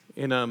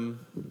In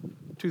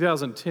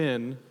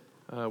 2010,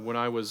 when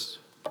I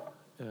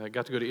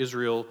got to go to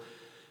Israel,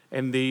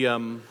 and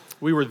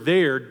we were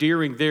there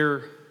during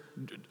their,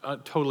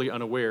 totally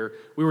unaware,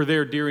 we were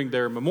there during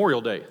their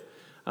Memorial Day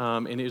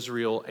in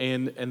Israel,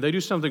 and they do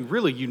something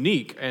really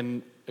unique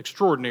and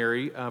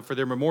extraordinary for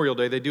their Memorial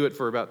Day. They do it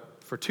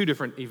for two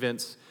different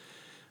events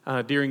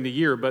during the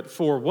year, but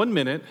for 1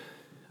 minute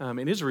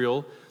in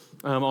Israel,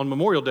 on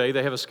Memorial Day,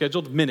 they have a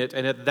scheduled minute,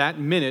 and at that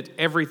minute,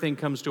 everything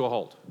comes to a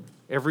halt.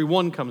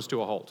 Everyone comes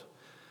to a halt.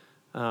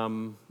 I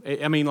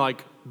mean,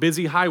 like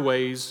busy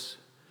highways,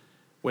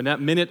 when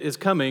that minute is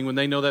coming, when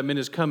they know that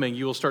minute is coming,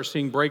 you will start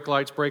seeing brake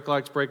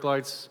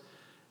lights,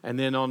 and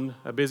then on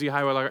a busy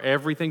highway,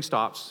 everything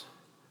stops.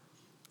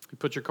 You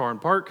put your car in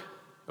park,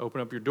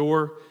 open up your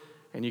door,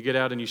 and you get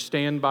out and you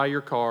stand by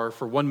your car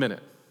for 1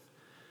 minute.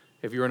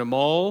 If you're in a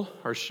mall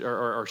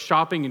or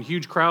shopping in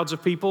huge crowds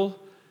of people,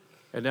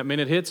 and that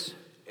minute hits,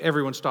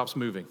 everyone stops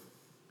moving.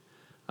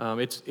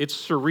 It's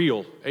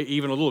surreal,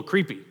 even a little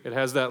creepy. It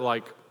has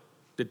that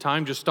did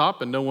time just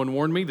stop and no one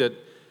warned me that,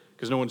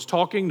 because no one's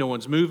talking, no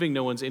one's moving,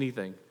 no one's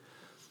anything.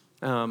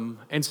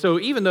 And so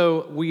even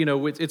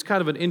though it's kind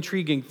of an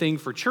intriguing thing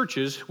for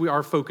churches,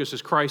 our focus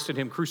is Christ and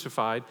Him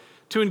crucified,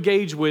 to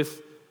engage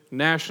with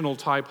national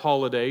type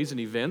holidays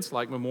and events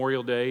like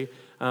Memorial Day.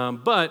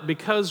 But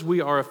because we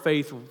are a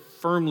faith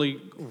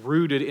firmly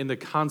rooted in the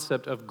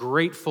concept of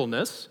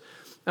gratefulness,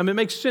 it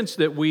makes sense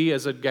that we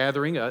as a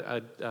gathering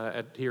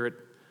here at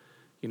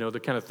the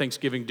kind of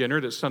Thanksgiving dinner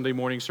that Sunday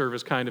morning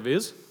service kind of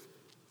is,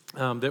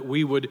 that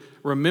we would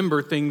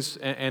remember things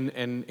and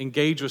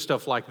engage with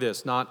stuff like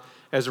this, not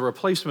as a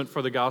replacement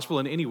for the gospel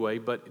in any way,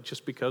 but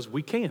just because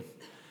we can,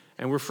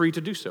 and we're free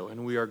to do so,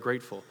 and we are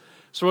grateful.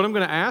 So what I'm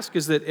going to ask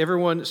is that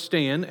everyone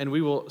stand, and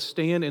we will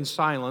stand in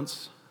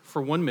silence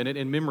for 1 minute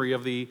in memory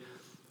of the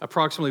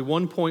approximately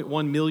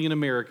 1.1 million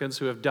Americans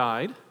who have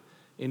died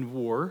in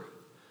war,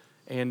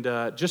 and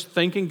just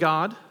thanking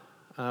God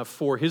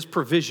for His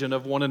provision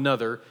of one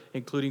another,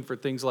 including for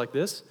things like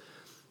this.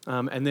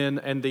 And then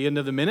at the end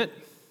of the minute,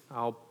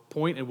 I'll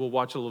point and we'll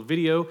watch a little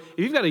video. If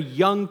you've got a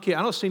young kid,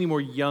 I don't see any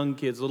more young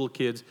kids, little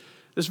kids.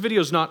 This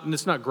video is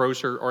not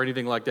gross or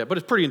anything like that, but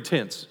it's pretty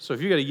intense. So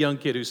if you've got a young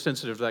kid who's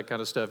sensitive to that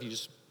kind of stuff, you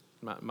just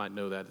might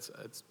know that.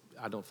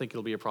 I don't think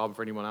it'll be a problem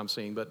for anyone I'm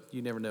seeing, but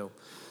you never know.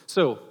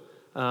 So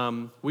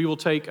we will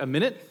take a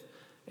minute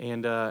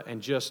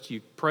and just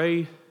you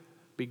pray,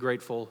 be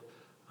grateful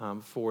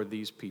for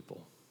these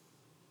people.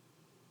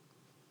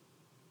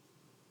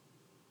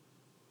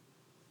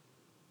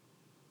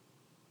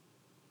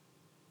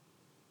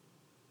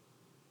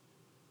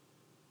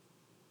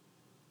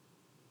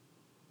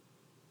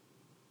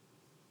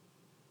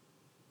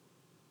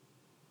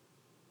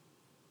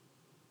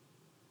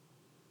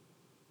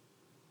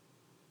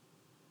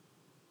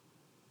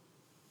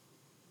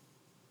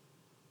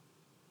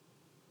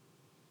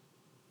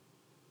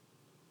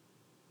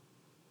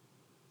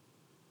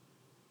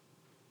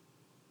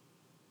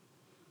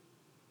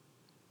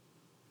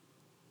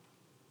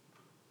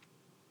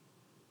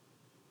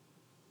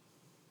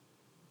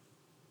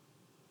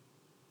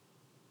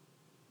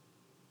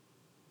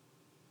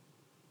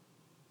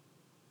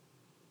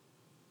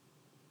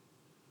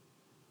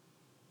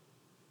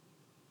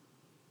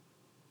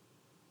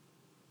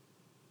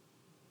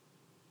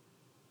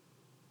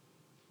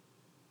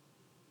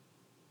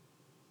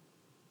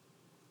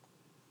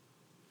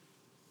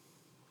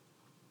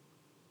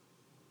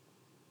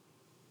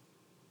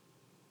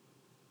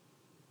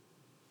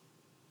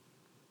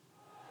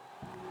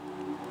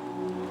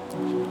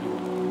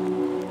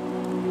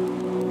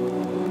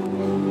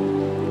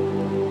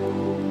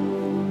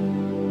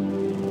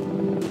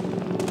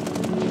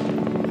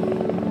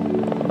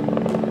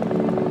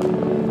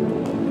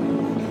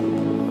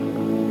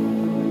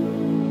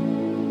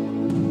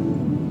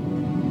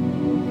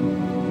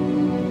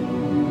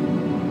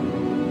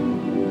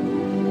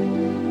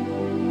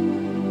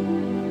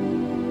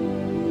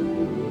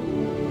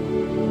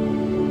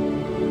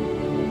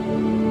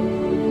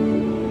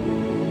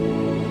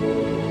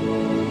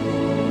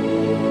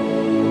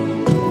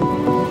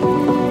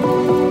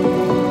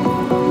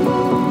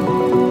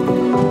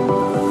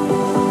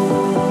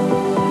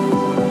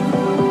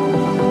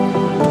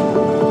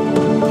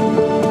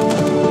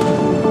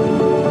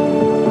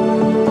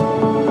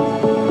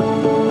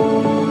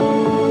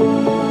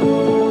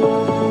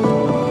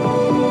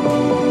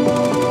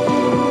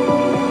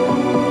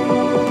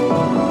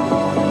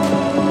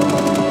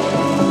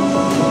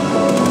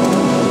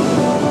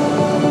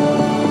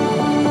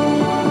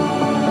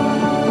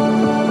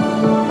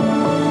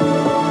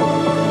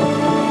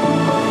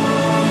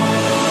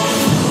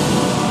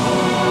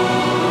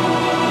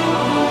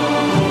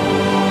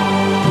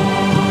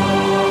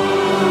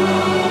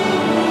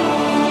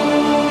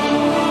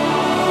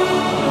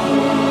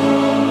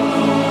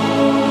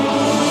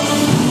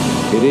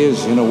 It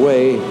is, in a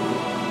way,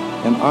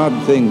 an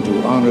odd thing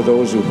to honor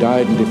those who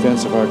died in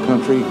defense of our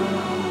country,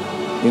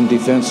 in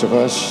defense of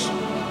us,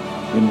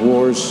 in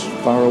wars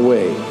far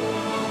away.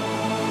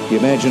 The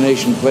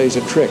imagination plays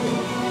a trick.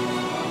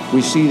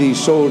 We see these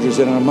soldiers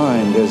in our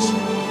mind as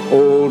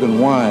old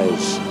and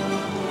wise.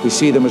 We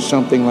see them as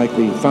something like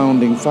the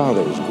founding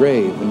fathers,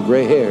 grave and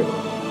gray-haired.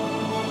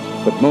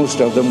 But most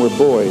of them were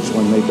boys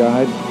when they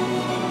died,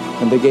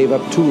 and they gave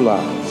up two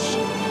lives,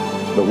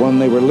 the one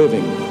they were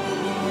living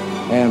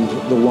and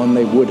the one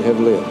they would have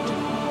lived.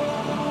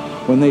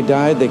 When they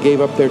died, they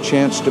gave up their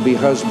chance to be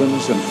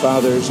husbands and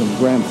fathers and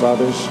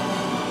grandfathers.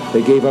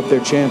 They gave up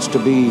their chance to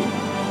be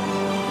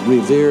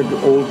revered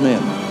old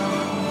men.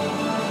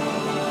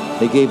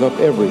 They gave up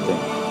everything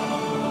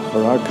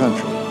for our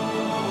country,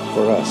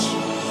 for us.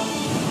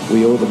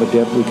 We owe them a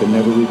debt we can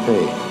never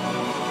repay.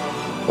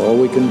 All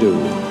we can do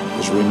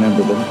is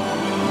remember them,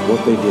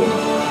 what they did,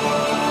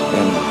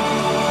 and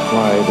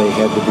why they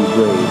had to be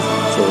brave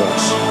for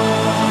us.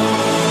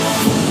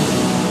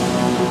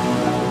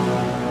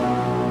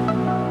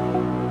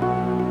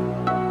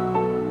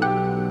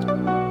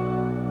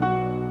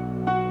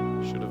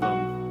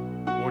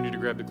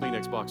 The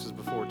Kleenex boxes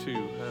before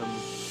too.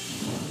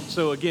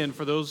 So again,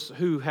 for those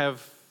who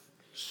have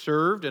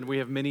served, and we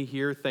have many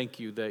here, thank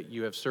you that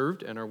you have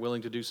served and are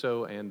willing to do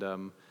so,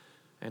 and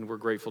we're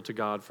grateful to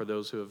God for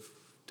those who have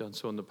done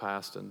so in the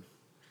past and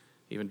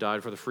even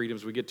died for the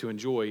freedoms we get to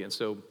enjoy, and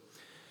so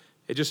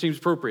it just seems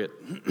appropriate.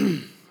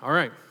 All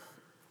right.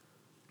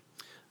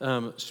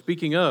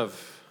 Speaking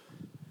of,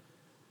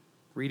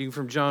 reading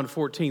from John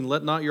 14,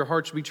 let not your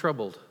hearts be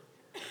troubled.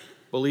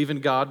 Believe in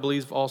God,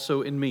 believe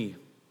also in me.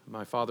 In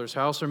my Father's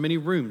house are many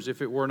rooms.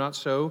 If it were not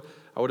so,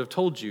 I would have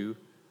told you.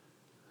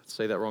 I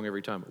say that wrong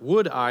every time.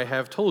 Would I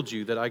have told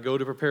you that I go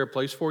to prepare a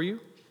place for you?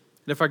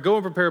 And if I go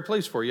and prepare a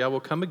place for you, I will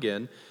come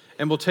again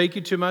and will take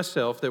you to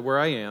myself, that where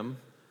I am,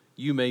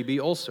 you may be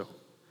also.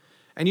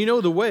 And you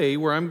know the way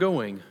where I'm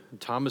going.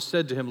 And Thomas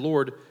said to him,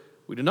 Lord,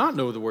 we do not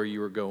know the way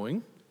you are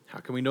going. How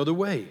can we know the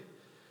way?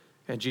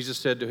 And Jesus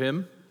said to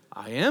him,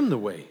 I am the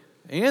way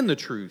and the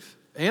truth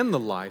and the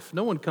life.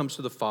 No one comes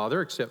to the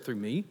Father except through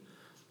me.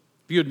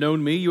 If you had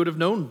known me, you would have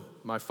known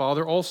my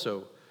Father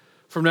also.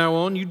 From now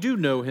on, you do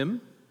know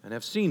him and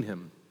have seen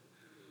him.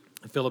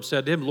 And Philip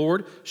said to him,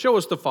 Lord, show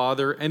us the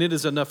Father, and it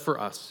is enough for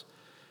us.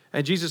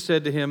 And Jesus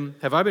said to him,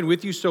 have I been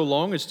with you so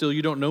long, and still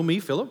you don't know me,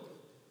 Philip?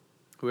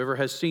 Whoever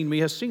has seen me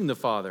has seen the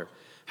Father.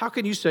 How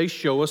can you say,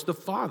 show us the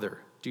Father?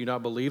 Do you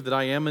not believe that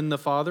I am in the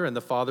Father, and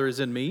the Father is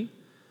in me?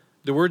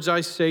 The words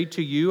I say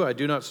to you, I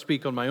do not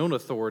speak on my own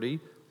authority,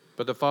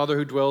 but the Father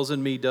who dwells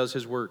in me does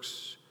his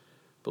works.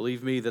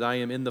 Believe me that I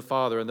am in the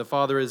Father, and the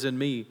Father is in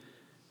me,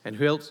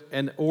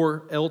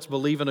 or else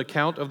believe an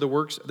account of the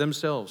works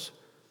themselves.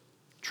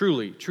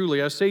 Truly,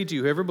 truly, I say to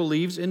you, whoever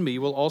believes in me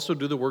will also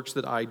do the works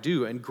that I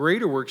do, and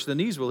greater works than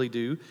these will he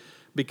do,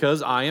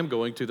 because I am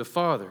going to the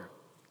Father.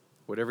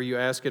 Whatever you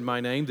ask in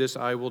my name, this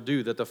I will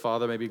do, that the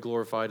Father may be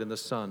glorified in the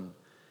Son.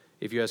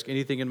 If you ask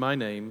anything in my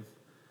name,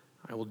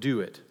 I will do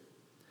it.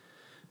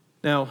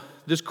 Now,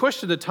 this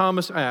question that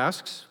Thomas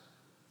asks,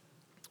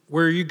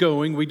 where are you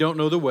going? We don't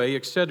know the way,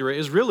 etc.,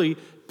 is really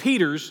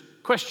Peter's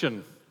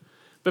question.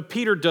 But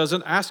Peter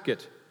doesn't ask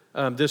it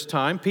this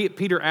time.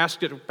 Peter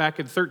asked it back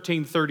in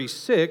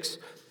 1336.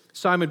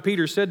 Simon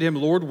Peter said to him,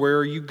 Lord, where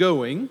are you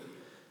going?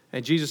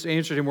 And Jesus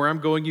answered him, where I'm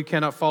going, you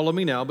cannot follow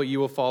me now, but you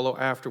will follow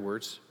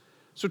afterwards.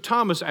 So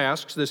Thomas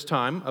asks this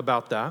time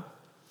about that.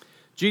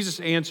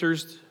 Jesus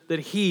answers that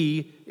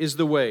he is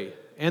the way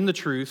and the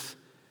truth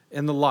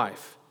and the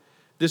life.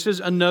 This is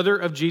another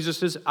of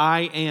Jesus'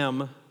 I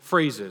am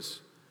phrases.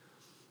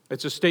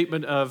 It's a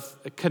statement of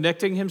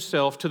connecting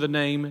himself to the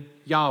name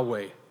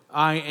Yahweh,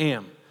 I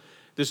am.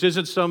 This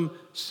isn't some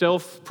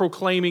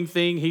self-proclaiming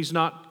thing. He's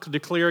not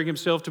declaring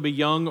himself to be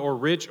young or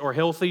rich or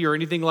healthy or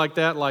anything like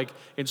that, like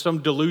in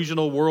some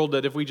delusional world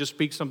that if we just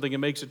speak something, it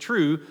makes it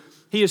true.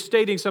 He is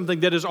stating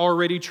something that is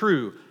already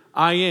true.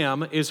 I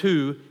am is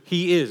who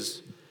he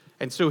is.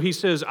 And so he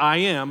says, I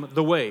am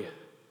the way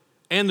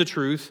and the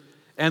truth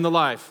and the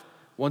life.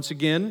 Once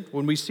again,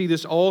 when we see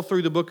this all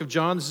through the book of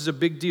John, this is a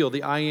big deal,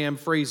 the I am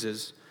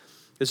phrases.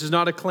 This is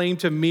not a claim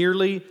to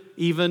merely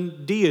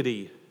even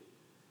deity.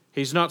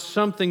 He's not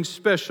something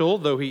special,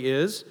 though he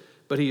is,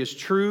 but he is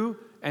true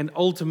and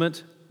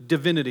ultimate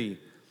divinity.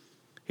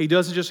 He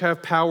doesn't just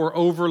have power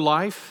over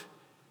life,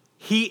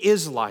 he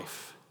is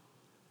life.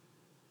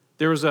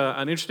 There was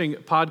an interesting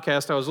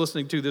podcast I was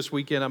listening to this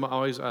weekend. I'm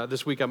always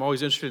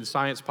interested in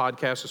science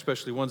podcasts,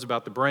 especially ones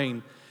about the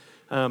brain.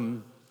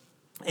 And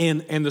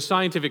the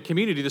scientific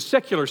community, the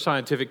secular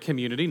scientific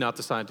community, not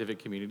the scientific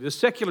community, the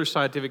secular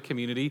scientific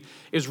community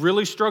is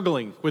really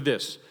struggling with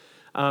this.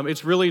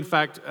 It's really, in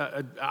fact,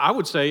 I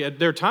would say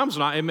there are times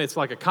when it's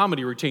like a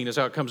comedy routine is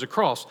how it comes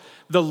across.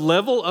 The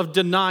level of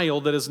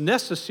denial that is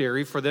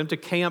necessary for them to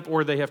camp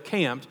where they have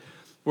camped,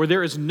 where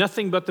there is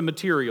nothing but the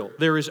material.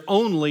 There is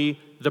only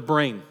the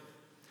brain.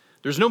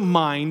 There's no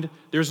mind.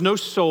 There's no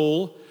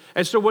soul.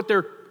 And so what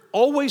they're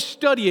always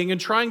studying and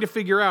trying to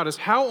figure out is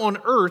how on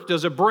earth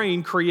does a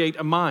brain create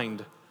a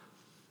mind?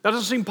 That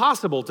doesn't seem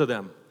possible to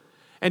them.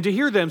 And to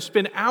hear them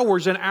spend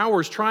hours and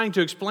hours trying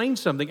to explain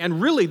something,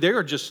 and really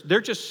they're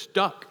just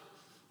stuck.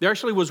 There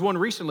actually was one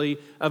recently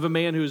of a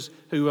man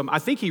who I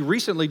think he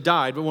recently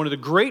died, but one of the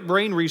great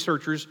brain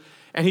researchers,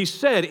 And he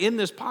said in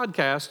this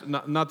podcast,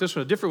 not this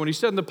one, a different one, he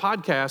said in the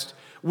podcast,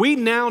 we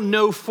now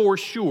know for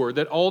sure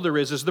that all there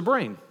is the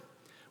brain.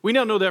 We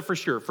now know that for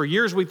sure. For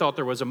years we thought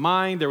there was a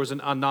mind, there was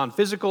a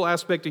non-physical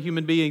aspect to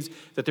human beings,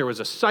 that there was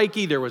a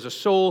psyche, there was a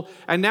soul,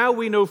 and now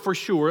we know for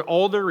sure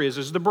all there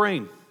is the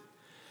brain.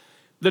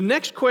 The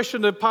next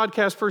question the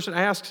podcast person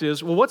asks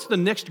is, well, what's the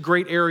next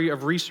great area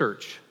of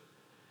research?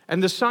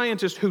 And the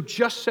scientist who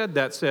just said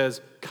that says,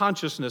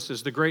 consciousness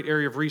is the great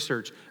area of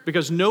research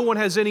because no one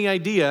has any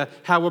idea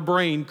how a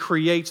brain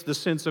creates the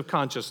sense of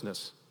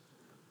consciousness.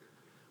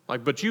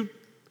 But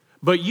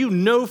you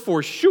know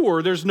for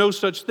sure there's no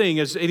such thing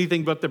as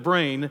anything but the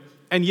brain,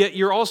 and yet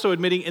you're also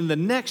admitting in the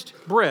next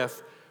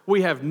breath,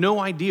 we have no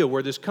idea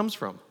where this comes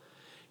from.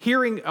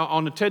 Hearing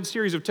on a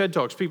series of TED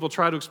Talks, people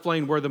try to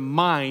explain where the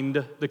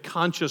mind, the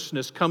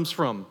consciousness comes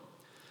from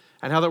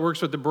and how that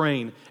works with the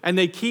brain. And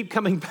they keep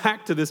coming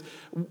back to this.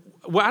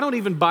 Well, I don't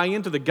even buy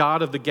into the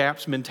God of the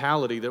gaps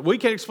mentality that we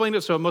can't explain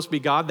it, so it must be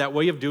God, that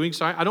way of doing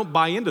science. I don't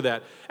buy into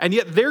that. And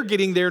yet they're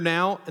getting there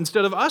now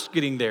instead of us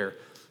getting there.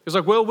 It's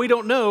like, well, we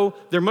don't know.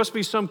 There must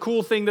be some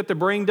cool thing that the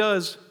brain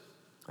does.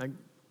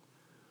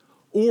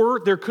 Or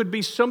there could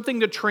be something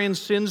that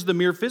transcends the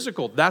mere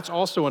physical. That's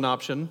also an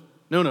option.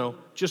 No,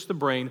 just the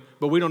brain.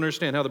 But we don't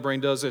understand how the brain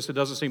does this. It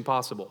doesn't seem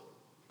possible.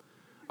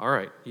 All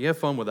right, you have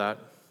fun with that.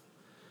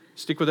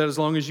 Stick with that as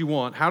long as you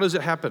want. How does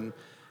it happen?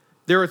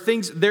 There are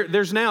things,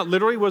 there's now,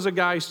 literally was a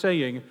guy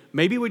saying,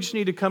 maybe we just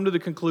need to come to the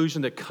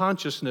conclusion that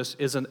consciousness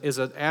is an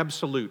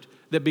absolute.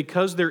 That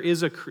because there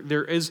is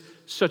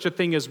such a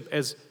thing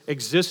as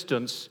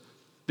existence,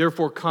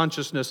 therefore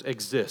consciousness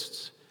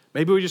exists.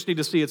 Maybe we just need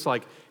to see it's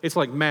like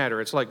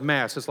matter, it's like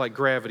mass, it's like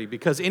gravity.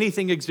 Because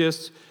anything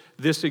exists,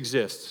 this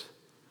exists.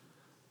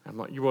 I'm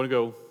like, you want to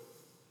go,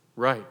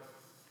 right.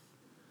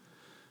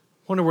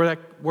 Wonder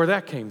where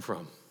that came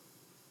from.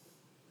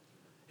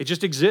 It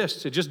just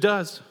exists. It just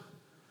does.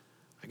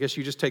 I guess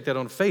you just take that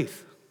on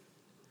faith.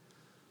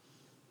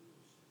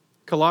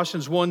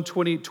 Colossians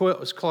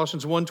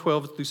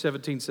 1:12 through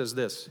 17 says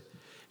this.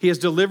 He has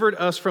delivered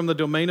us from the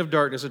domain of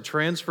darkness and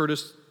transferred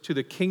us to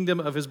the kingdom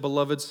of his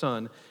beloved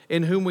Son,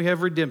 in whom we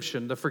have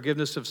redemption, the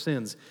forgiveness of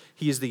sins.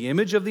 He is the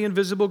image of the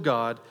invisible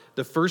God,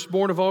 the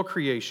firstborn of all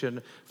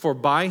creation, for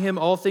by him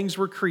all things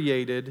were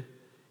created,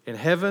 in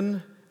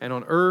heaven and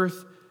on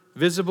earth,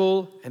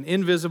 visible and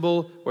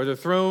invisible, whether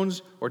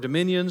thrones or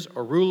dominions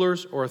or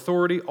rulers or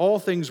authority, all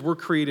things were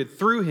created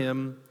through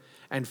him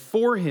and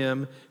for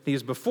him. He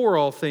is before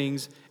all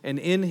things, and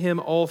in him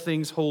all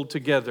things hold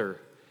together.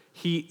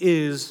 He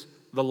is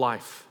the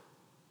life.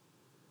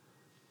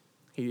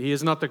 He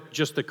is not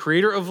just the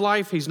creator of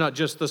life. He's not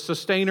just the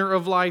sustainer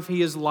of life.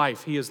 He is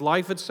life. He is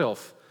life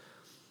itself.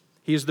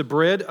 He is the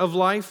bread of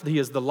life. He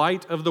is the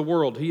light of the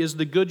world. He is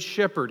the good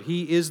shepherd.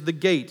 He is the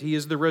gate. He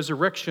is the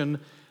resurrection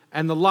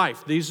and the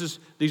life.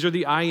 These are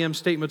the I am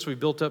statements we've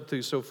built up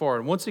to so far.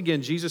 And once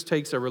again, Jesus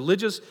takes a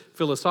religious,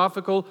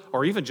 philosophical,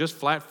 or even just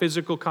flat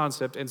physical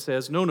concept and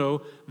says,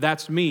 no,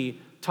 that's me.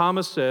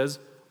 Thomas says,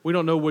 we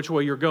don't know which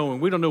way you're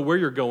going. We don't know where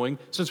you're going.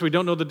 Since we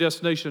don't know the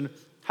destination,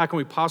 how can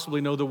we possibly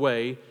know the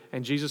way?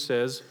 And Jesus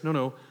says,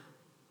 no,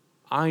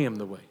 I am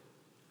the way.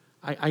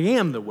 I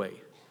am the way.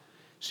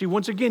 See,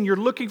 once again, you're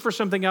looking for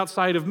something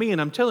outside of me,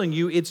 and I'm telling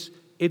you,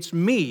 it's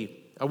me.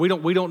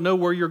 We don't know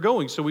where you're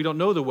going, so we don't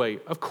know the way.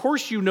 Of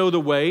course you know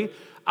the way.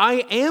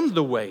 I am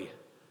the way.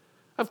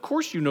 Of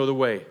course you know the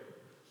way.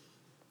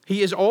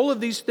 He is all of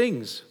these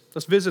things.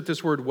 Let's visit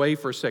this word way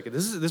for a second.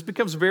 This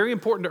becomes very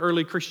important to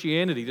early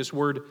Christianity, this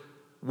word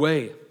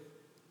way.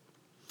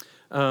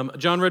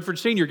 John Redford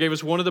Sr. gave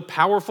us one of the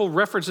powerful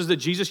references that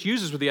Jesus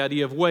uses with the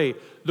idea of way,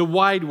 the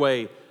wide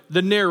way,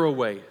 the narrow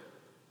way.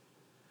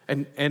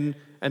 And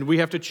we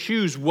have to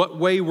choose what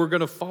way we're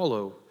going to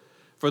follow.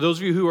 For those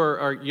of you who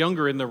are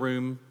younger in the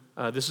room,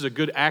 this is a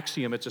good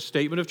axiom. It's a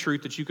statement of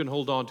truth that you can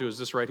hold on to, is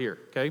this right here,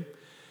 okay?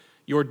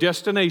 Your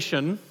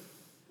destination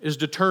is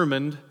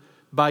determined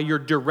by your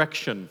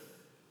direction,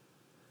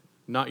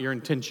 not your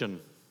intention.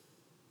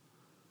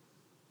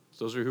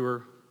 So those of you who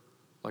are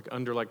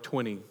under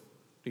 20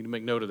 need to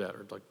make note of that,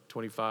 or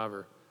 25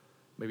 or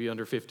maybe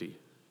under 50.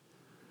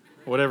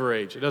 Whatever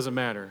age, it doesn't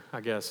matter,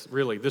 I guess,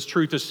 really. This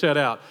truth is set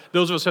out.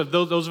 Those of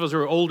us who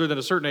are older than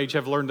a certain age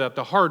have learned that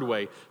the hard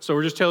way. So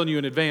we're just telling you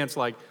in advance,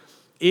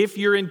 if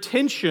your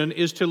intention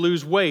is to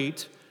lose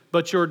weight,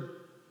 but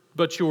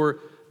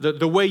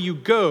the way you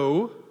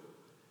go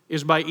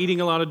is by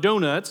eating a lot of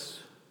donuts,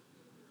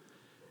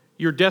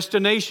 your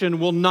destination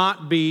will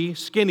not be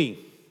skinny.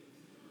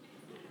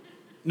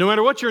 No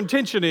matter what your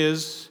intention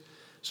is.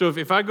 So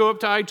if I go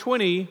up to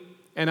I-20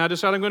 and I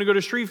decide I'm going to go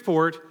to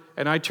Shreveport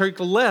and I take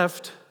a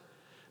left,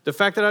 the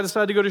fact that I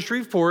decide to go to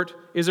Shreveport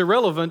is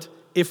irrelevant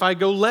if I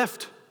go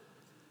left,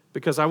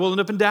 because I will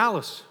end up in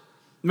Dallas.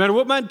 No matter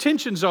what my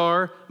intentions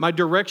are, my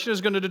direction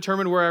is going to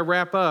determine where I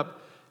wrap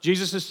up.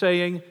 Jesus is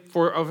saying,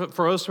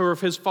 for us who are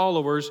his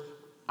followers,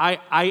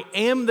 I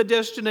am the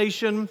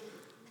destination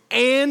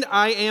and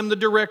I am the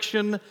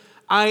direction.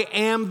 I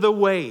am the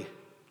way.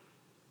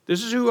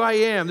 This is who I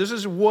am. This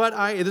is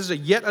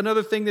yet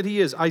another thing that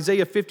he is.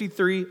 Isaiah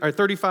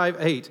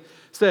 35:8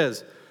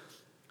 says,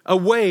 a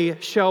way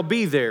shall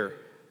be there,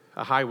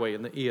 a highway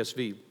in the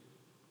ESV,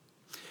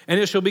 and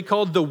it shall be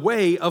called the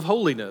way of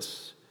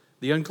holiness.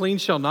 The unclean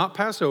shall not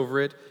pass over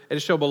it, and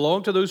it shall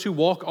belong to those who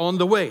walk on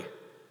the way.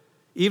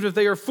 Even if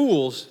they are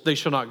fools, they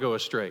shall not go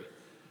astray.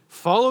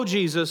 Follow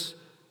Jesus,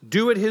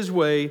 do it his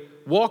way,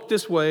 walk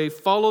this way,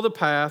 follow the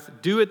path,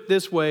 do it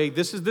this way.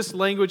 This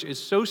language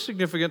is so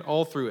significant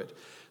all through it.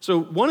 So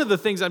one of the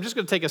things, I'm just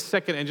going to take a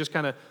second and just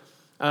kind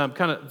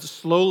of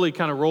slowly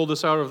kind of roll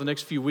this out over the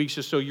next few weeks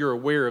just so you're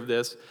aware of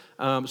this.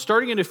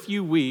 Starting in a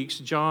few weeks,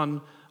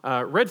 John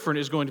Redfern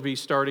is going to be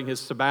starting his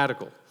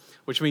sabbatical,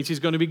 which means he's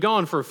going to be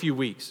gone for a few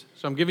weeks.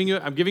 So I'm giving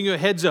you a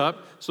heads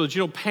up so that you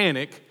don't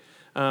panic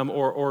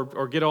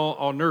or get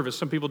all nervous.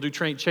 Some people do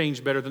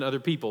change better than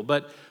other people.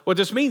 But what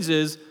this means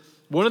is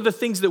one of the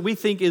things that we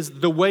think is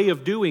the way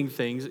of doing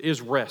things is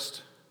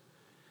rest,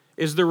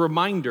 is the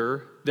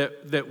reminder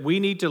that we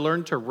need to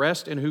learn to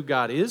rest in who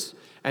God is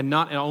and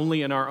not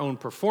only in our own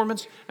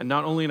performance and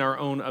not only in our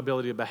own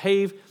ability to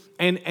behave.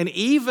 And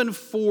even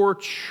for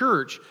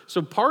church,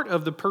 so part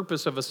of the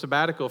purpose of a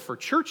sabbatical for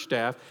church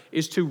staff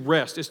is to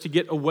rest, is to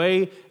get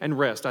away and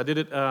rest. I did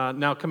it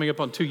now coming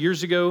up on 2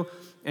 years ago,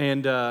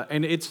 and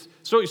it's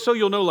so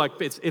you'll know, like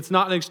it's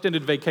not an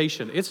extended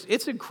vacation.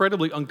 It's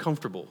incredibly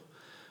uncomfortable,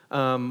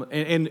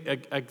 and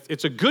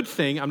it's a good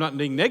thing. I'm not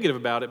being negative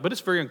about it, but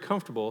it's very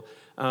uncomfortable.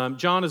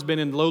 John has been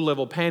in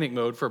low-level panic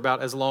mode for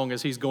about as long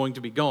as he's going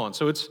to be gone.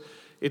 So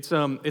it's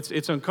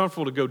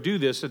uncomfortable to go do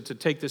this and to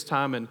take this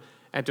time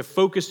and to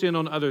focus in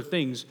on other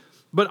things.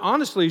 But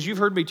honestly, as you've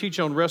heard me teach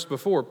on rest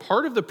before,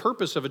 part of the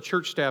purpose of a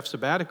church staff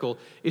sabbatical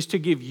is to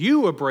give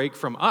you a break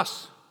from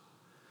us,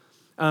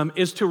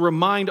 is to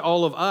remind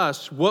all of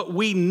us what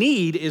we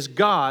need is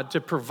God to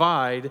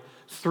provide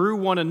through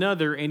one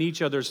another in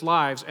each other's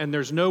lives, and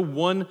there's no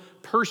one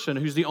person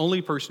who's the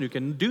only person who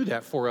can do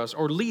that for us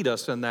or lead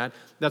us in that.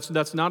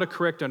 That's not a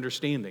correct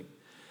understanding.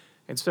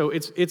 And so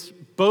it's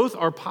both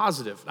are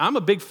positive. I'm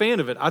a big fan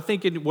of it. I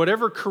think in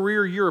whatever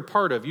career you're a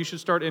part of, you should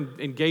start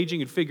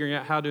engaging and figuring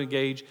out how to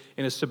engage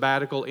in a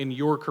sabbatical in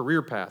your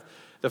career path.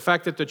 The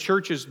fact that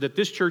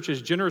this church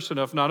is generous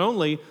enough, not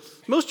only,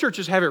 most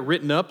churches have it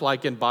written up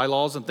like in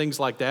bylaws and things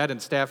like that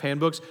and staff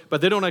handbooks, but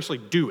they don't actually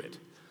do it.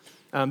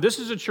 This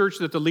is a church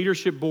that the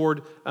leadership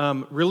board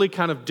really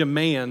kind of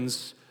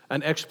demands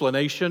an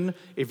explanation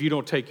if you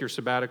don't take your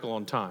sabbatical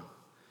on time.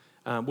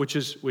 Which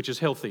is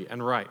healthy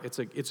and right.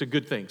 It's a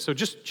good thing. So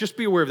just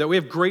be aware of that. We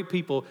have great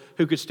people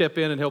who could step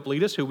in and help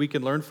lead us, who we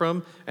can learn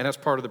from, and that's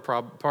part of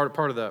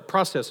the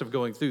process of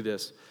going through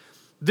this.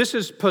 This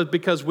is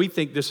because we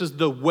think this is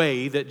the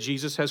way that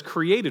Jesus has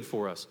created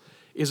for us,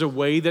 is a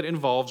way that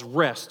involves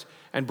rest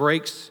and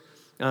breaks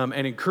and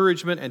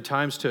encouragement and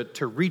times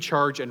to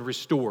recharge and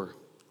restore.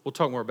 We'll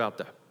talk more about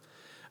that.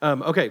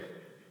 Okay.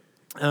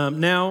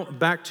 Now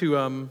back to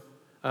I'm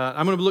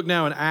going to look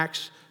now in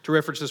Acts to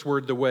reference this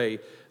word, the way.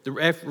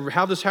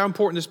 How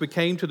important this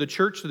became to the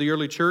church, to the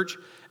early church.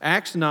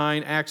 Acts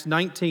 9, Acts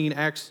 19,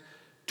 Acts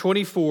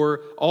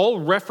 24, all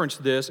reference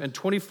this, and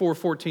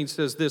 24:14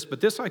 says this, but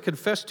this I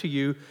confess to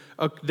you,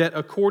 that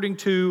according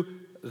to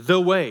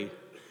the way,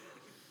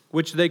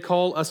 which they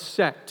call a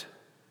sect,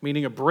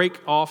 meaning a break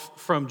off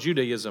from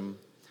Judaism,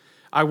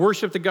 I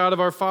worship the God of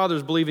our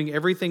fathers, believing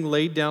everything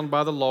laid down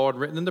by the law and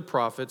written in the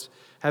prophets,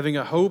 having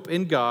a hope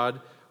in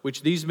God,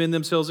 which these men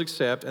themselves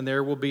accept, and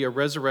there will be a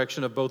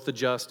resurrection of both the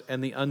just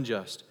and the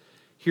unjust.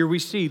 Here we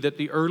see that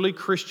the early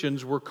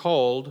Christians were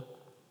called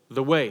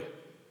the way,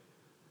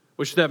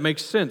 which that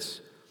makes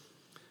sense.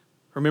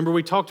 Remember,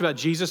 we talked about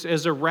Jesus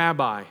as a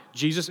rabbi,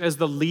 Jesus as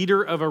the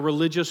leader of a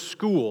religious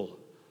school,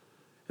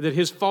 that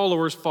his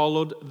followers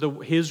followed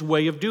his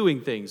way of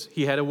doing things.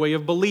 He had a way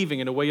of believing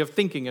and a way of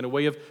thinking and a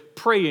way of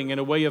praying and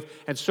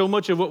and so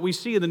much of what we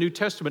see in the New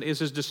Testament is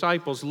his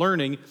disciples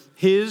learning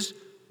his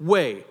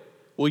way.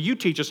 Well, you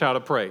teach us how to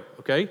pray,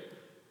 okay?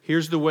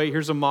 Here's the way,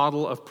 here's a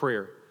model of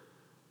prayer.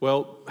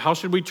 Well, how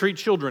should we treat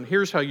children?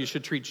 Here's how you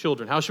should treat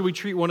children. How should we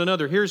treat one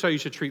another? Here's how you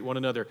should treat one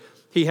another.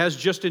 He has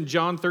just in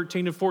John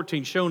 13 and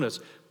 14 shown us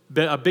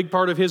that a big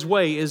part of his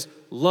way is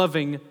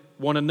loving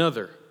one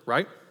another,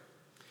 right?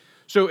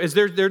 So as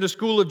they're the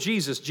school of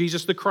Jesus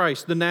the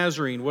Christ, the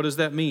Nazarene, what does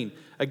that mean?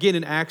 Again,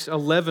 in Acts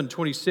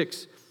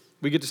 11:26,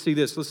 we get to see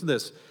this. Listen to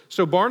this.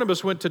 So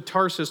Barnabas went to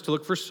Tarsus to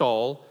look for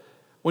Saul.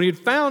 When he had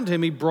found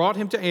him, he brought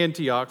him to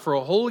Antioch. For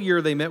a whole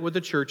year they met with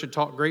the church and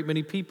taught a great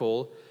many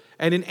people.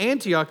 And in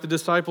Antioch, the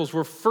disciples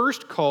were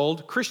first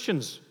called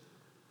Christians.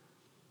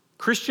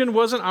 Christian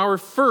wasn't our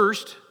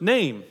first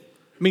name.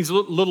 It means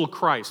little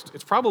Christ.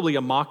 It's probably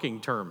a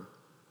mocking term.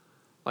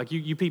 Like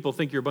you people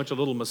think you're a bunch of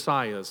little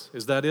messiahs.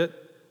 Is that it?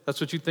 That's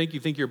what you think? You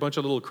think you're a bunch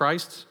of little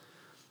Christs?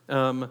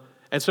 And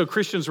so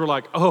Christians were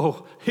like,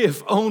 oh,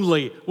 if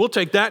only. We'll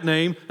take that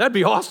name. That'd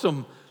be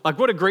awesome. Like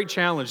what a great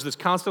challenge that's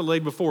constantly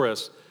laid before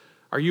us.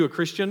 Are you a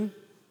Christian?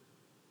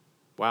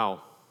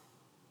 Wow.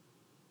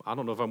 I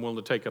don't know if I'm willing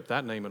to take up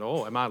that name at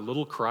all. Am I a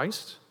little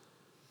Christ?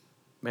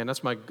 Man,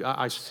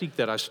 I seek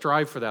that. I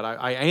strive for that.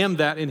 I am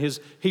that in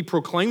he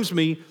proclaims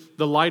me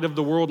the light of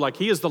the world like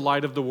he is the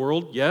light of the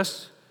world.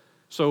 Yes.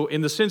 So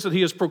in the sense that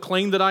he has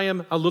proclaimed that I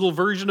am a little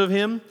version of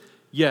him,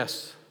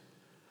 yes.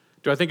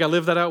 Do I think I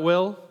live that out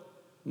well?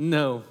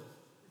 No.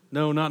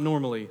 No, not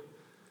normally.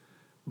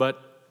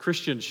 But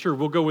Christians, sure,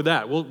 we'll go with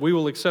that. We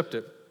will accept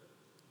it.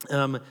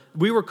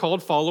 We were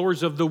called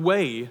followers of the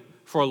way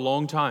for a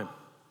long time.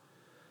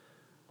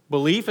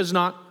 Belief is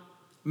not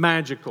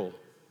magical.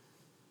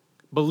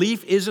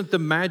 Belief isn't the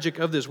magic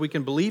of this. We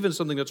can believe in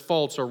something that's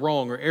false or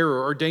wrong or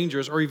error or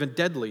dangerous or even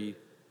deadly.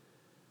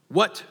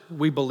 What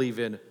we believe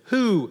in,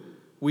 who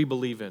we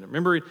believe in.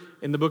 Remember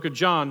in the book of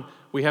John,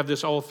 we have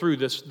this all through,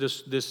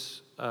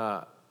 this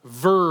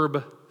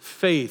verb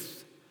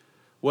faith.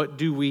 What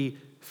do we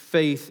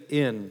faith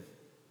in?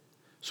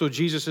 So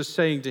Jesus is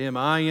saying to him,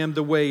 I am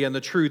the way and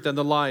the truth and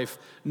the life.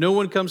 No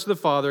one comes to the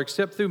Father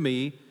except through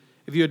me.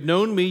 If you had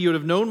known me, you would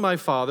have known my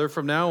Father.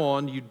 From now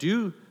on, you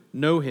do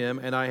know him,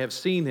 and I have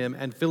seen him.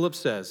 And Philip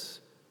says,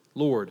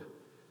 Lord,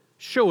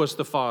 show us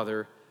the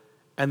Father,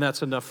 and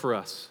that's enough for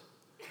us.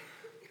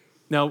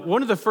 Now,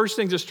 one of the first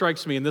things that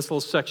strikes me in this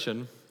little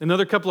section,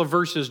 another couple of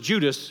verses,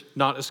 Judas,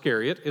 not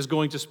Iscariot, is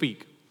going to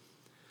speak.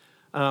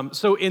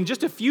 So in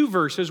just a few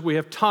verses, we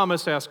have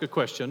Thomas ask a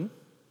question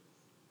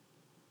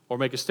or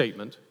make a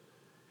statement.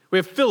 We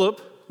have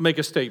Philip make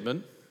a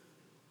statement.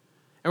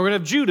 And we're going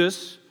to have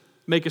Judas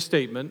make a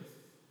statement.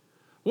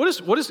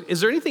 Is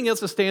there anything else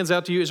that stands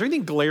out to you? Is there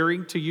anything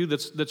glaring to you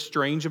that's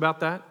strange about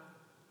that?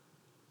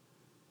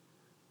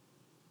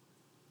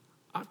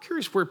 I'm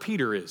curious where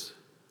Peter is.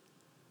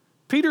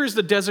 Peter is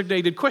the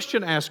designated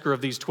question asker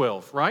of these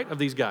 12, right? Of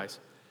these guys.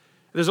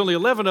 There's only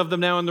 11 of them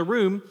now in the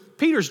room.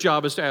 Peter's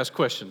job is to ask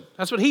questions.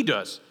 That's what he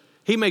does.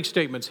 He makes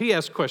statements. He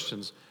asks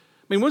questions.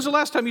 I mean, when's the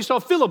last time you saw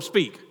Philip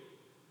speak?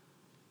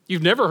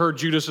 You've never heard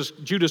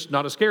Judas,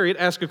 not Iscariot,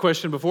 ask a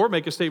question before,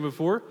 make a statement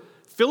before.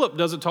 Philip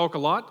doesn't talk a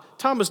lot.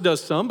 Thomas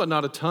does some, but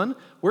not a ton.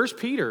 Where's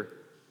Peter?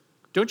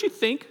 Don't you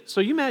think? So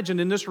you imagine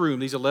in this room,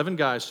 these 11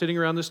 guys sitting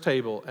around this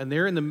table, and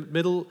they're in the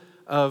middle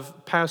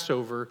of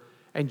Passover,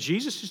 and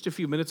Jesus just a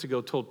few minutes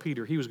ago told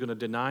Peter he was going to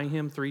deny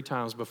him 3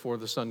 times before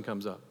the sun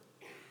comes up.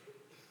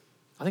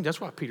 I think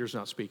that's why Peter's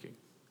not speaking.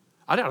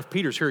 I doubt if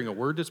Peter's hearing a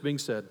word that's being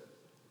said.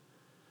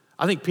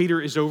 I think Peter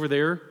is over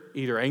there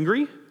either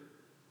angry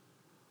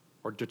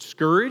or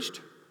discouraged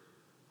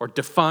or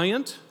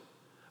defiant,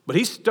 but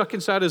he's stuck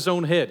inside his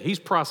own head. He's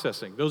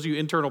processing. Those of you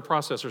internal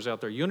processors out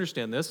there, you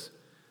understand this.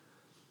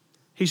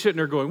 He's sitting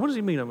there going, what does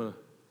he mean I'm going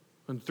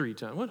to 3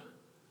 times? What?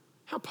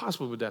 How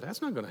possible would that?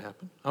 That's not going to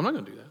happen. I'm not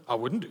going to do that. I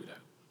wouldn't do that.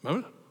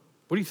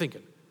 What are you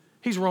thinking?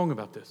 He's wrong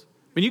about this.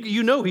 I mean,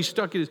 you know he's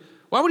stuck in his...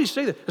 Why would he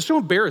say that? It's so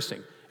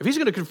embarrassing. If he's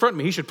going to confront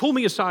me, he should pull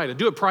me aside and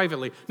do it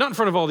privately, not in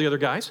front of all the other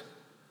guys.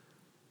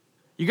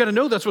 You got to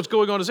know that's what's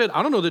going on in his head.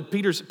 I don't know that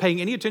Peter's paying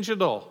any attention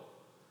at all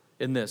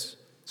in this.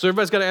 So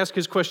everybody's got to ask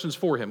his questions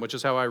for him, which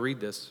is how I read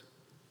this.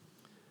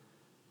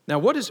 Now,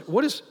 what is,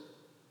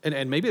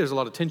 and maybe there's a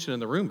lot of tension in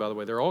the room, by the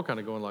way. They're all kind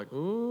of going like,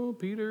 oh,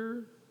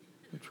 Peter,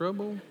 in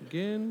trouble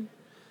again.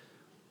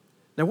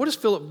 Now, what is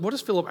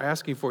Philip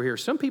asking for here?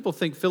 Some people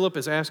think Philip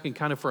is asking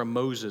kind of for a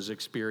Moses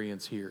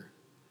experience here.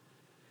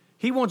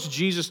 He wants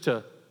Jesus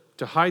to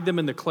hide them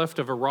in the cleft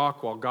of a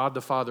rock while God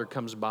the Father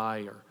comes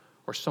by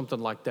or something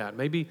like that.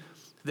 Maybe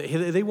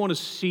they want to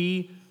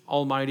see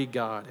Almighty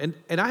God.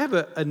 And I have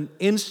an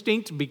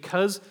instinct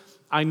because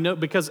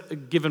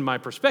given my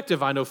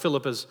perspective, I know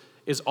Philip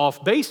is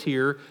off base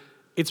here.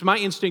 It's my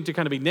instinct to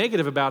kind of be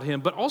negative about him,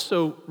 but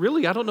also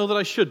really I don't know that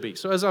I should be.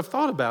 So as I've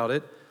thought about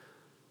it,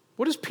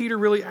 what is Peter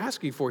really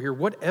asking for here?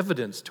 What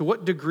evidence? To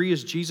what degree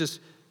is Jesus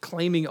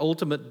claiming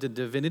ultimate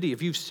divinity?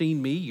 If you've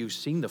seen me, you've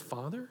seen the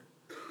Father.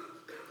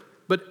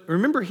 But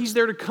remember, he's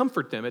there to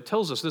comfort them. It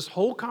tells us this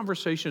whole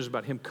conversation is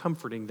about him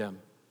comforting them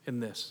in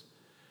this.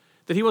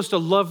 That he wants to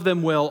love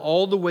them well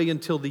all the way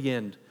until the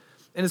end.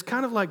 And it's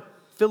kind of like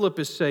Philip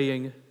is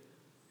saying,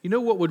 you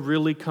know what would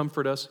really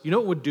comfort us? You know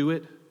what would do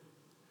it?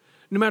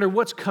 No matter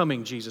what's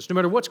coming, Jesus, no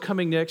matter what's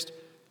coming next,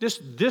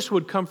 this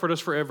would comfort us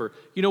forever.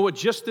 You know what?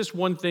 Just this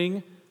one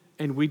thing,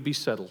 and we'd be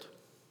settled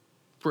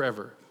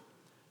forever.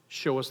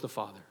 Show us the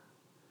Father.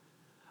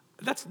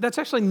 That's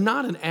actually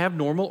not an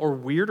abnormal or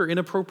weird or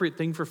inappropriate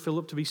thing for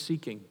Philip to be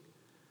seeking.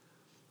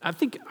 I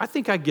think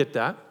I get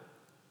that.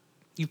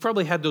 You've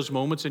probably had those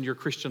moments in your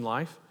Christian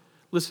life.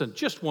 Listen,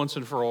 just once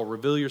and for all,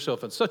 reveal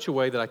yourself in such a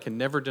way that I can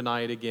never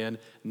deny it again,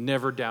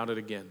 never doubt it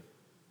again.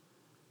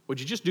 Would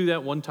you just do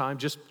that one time?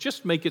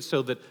 Just make it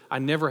so that I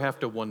never have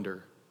to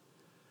wonder.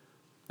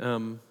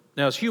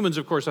 Now, as humans,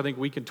 of course, I think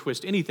we can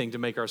twist anything to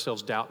make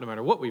ourselves doubt no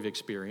matter what we've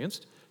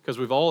experienced, because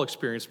we've all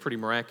experienced pretty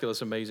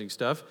miraculous, amazing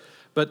stuff.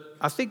 But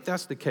I think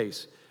that's the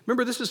case.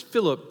 Remember, this is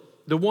Philip,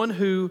 the one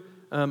who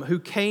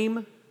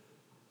came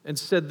and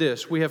said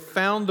this, we have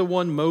found the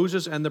one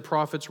Moses and the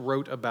prophets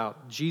wrote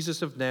about,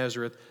 Jesus of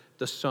Nazareth,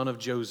 the son of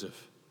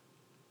Joseph.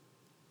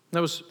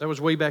 That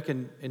was way back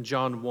in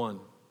John 1.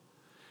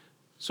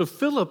 So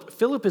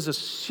Philip is a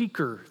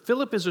seeker.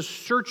 Philip is a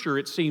searcher,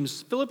 it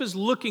seems. Philip is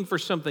looking for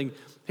something.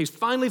 He's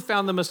finally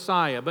found the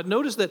Messiah. But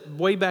notice that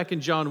way back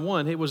in John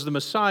 1, it was the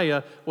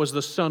Messiah was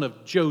the son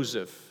of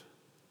Joseph.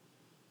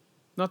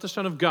 Not the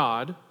son of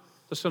God,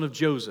 the son of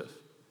Joseph.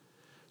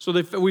 So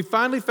we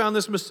finally found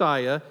this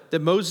Messiah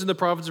that Moses and the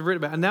prophets have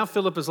written about. And now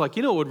Philip is like,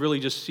 you know what would really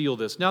just seal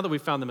this? Now that we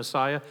found the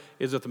Messiah,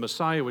 is that the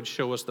Messiah would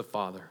show us the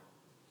Father.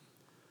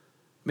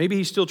 Maybe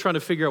he's still trying to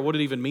figure out what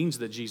it even means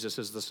that Jesus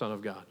is the Son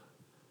of God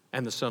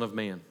and the Son of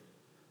Man.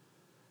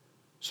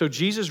 So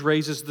Jesus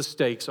raises the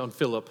stakes on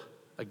Philip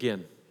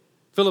again.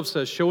 Philip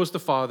says, show us the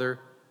Father,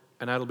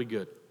 and that'll be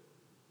good.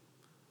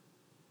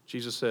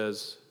 Jesus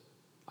says,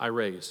 I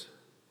raise.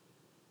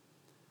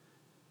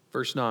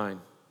 Verse 9,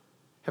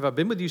 have I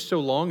been with you so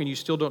long and you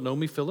still don't know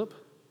me, Philip?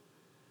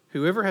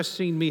 Whoever has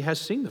seen me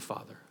has seen the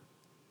Father.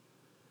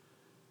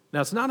 Now,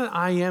 it's not an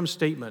I am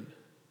statement,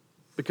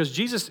 because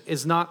Jesus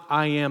is not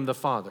I am the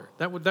Father.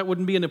 That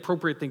wouldn't be an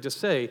appropriate thing to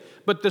say.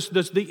 But the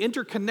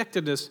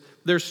interconnectedness,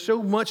 there's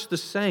so much the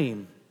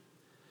same.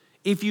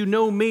 If you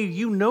know me,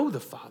 you know the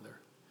Father.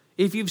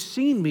 If you've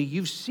seen me,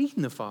 you've seen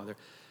the Father.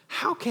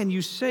 How can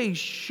you say,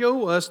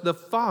 show us the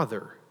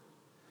Father?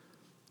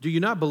 Do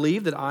you not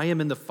believe that I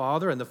am in the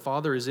Father and the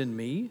Father is in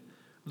me?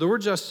 The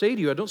words I say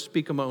to you, I don't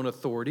speak on my own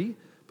authority,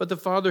 but the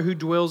Father who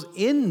dwells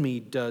in me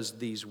does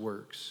these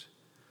works.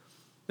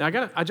 Now, I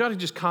got to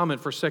just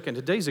comment for a second.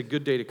 Today's a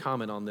good day to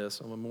comment on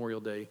this, on Memorial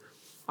Day.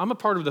 I'm a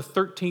part of the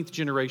 13th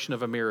generation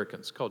of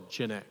Americans called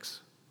Gen X.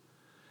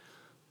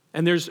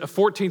 And there's a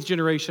 14th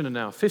generation and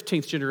now a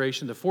 15th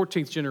generation, the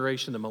 14th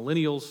generation, the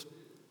millennials,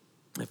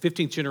 the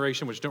 15th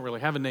generation, which don't really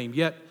have a name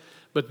yet.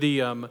 But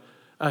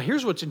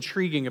here's what's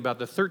intriguing about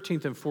the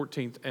 13th and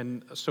 14th,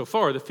 and so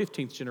far the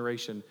 15th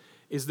generation,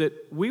 is that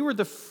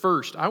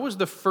I was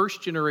the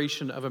first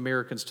generation of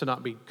Americans to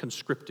not be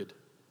conscripted.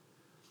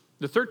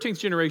 The 13th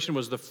generation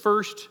was the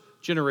first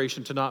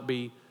generation to not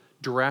be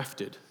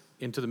drafted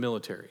into the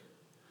military.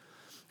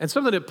 And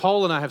something that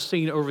Paul and I have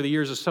seen over the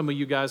years, as some of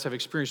you guys have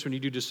experienced when you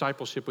do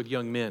discipleship with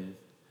young men,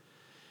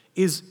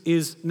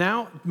 is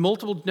now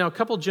a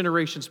couple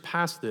generations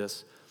past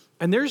this,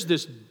 and there's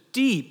this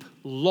deep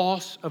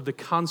loss of the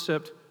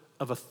concept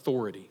of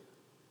authority,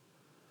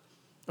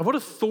 of what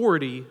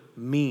authority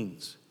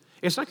means.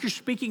 It's like you're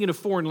speaking in a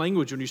foreign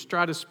language when you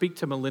try to speak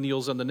to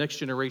millennials and the next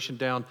generation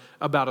down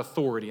about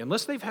authority,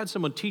 unless they've had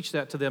someone teach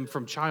that to them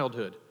from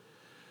childhood.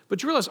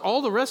 But you realize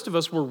all the rest of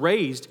us were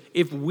raised,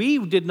 if we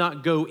did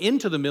not go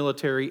into the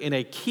military in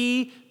a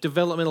key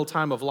developmental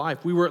time of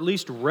life, we were at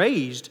least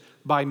raised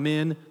by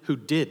men who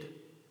did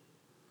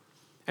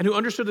and who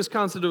understood this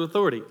concept of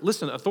authority.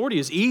 Listen, authority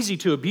is easy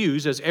to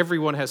abuse, as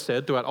everyone has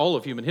said throughout all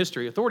of human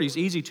history. Authority is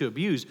easy to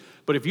abuse,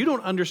 but if you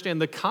don't understand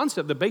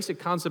the basic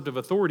concept of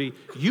authority,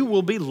 you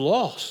will be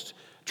lost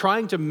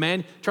trying to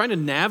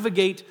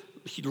navigate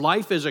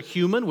life as a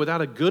human without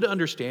a good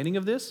understanding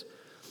of this.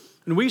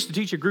 And we used to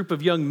teach a group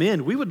of young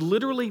men. We would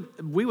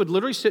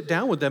literally sit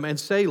down with them and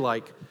say,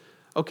 like,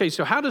 okay,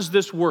 so how does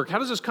this work? How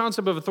does this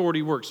concept of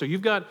authority work? So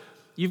you've got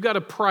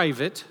a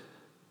private,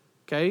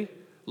 okay,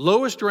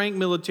 lowest rank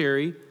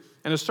military,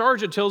 and a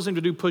sergeant tells him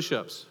to do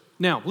push-ups.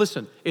 Now,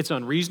 listen, it's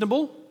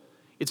unreasonable.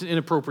 It's an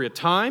inappropriate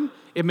time.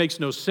 It makes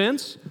no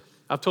sense.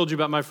 I've told you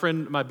about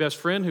my best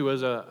friend, who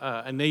was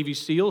a Navy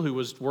SEAL who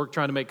was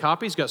trying to make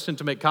copies, got sent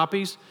to make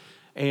copies,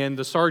 and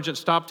the sergeant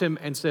stopped him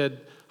and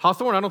said,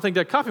 Hawthorne, I don't think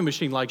that copy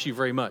machine likes you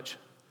very much.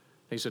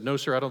 He said, no,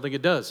 sir, I don't think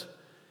it does.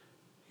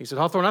 He said,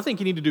 Hawthorne, I think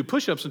you need to do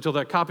push-ups until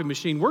that copy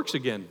machine works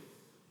again.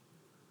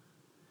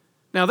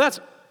 Now, that's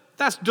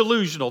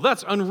delusional.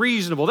 That's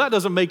unreasonable. That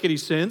doesn't make any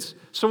sense.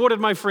 So what did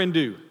my friend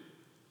do?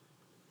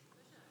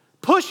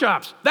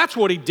 Push-ups. That's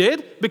what he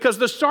did, because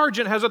the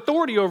sergeant has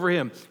authority over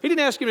him. He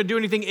didn't ask him to do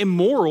anything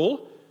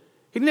immoral.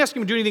 He didn't ask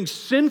him to do anything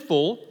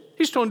sinful.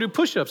 He just told him to do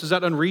push-ups. Is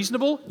that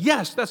unreasonable?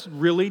 Yes, that's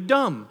really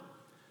dumb.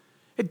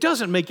 It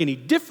doesn't make any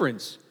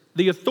difference.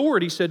 The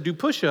authority said do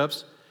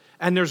push-ups,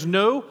 and there's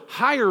no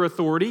higher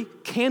authority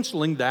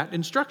canceling that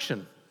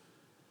instruction.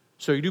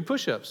 So you do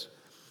push-ups.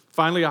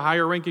 Finally, a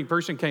higher-ranking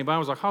person came by and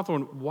was like,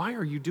 Hawthorne, why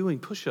are you doing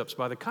push-ups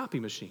by the copy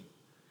machine?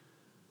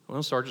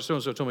 Well, Sergeant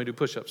so-and-so told me to do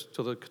push-ups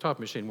until the copy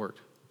machine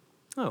worked.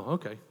 Oh,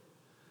 okay.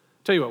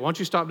 Tell you what, why don't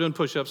you stop doing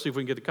push-ups, see if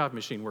we can get the copy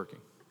machine working.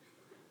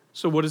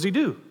 So what does he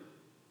do?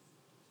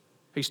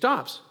 He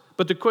stops.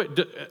 But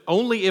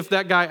only if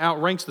that guy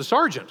outranks the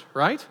sergeant,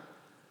 right?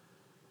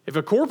 If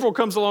a corporal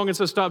comes along and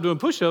says, stop doing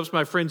push-ups,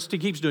 my friend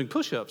keeps doing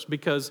push-ups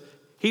because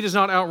he does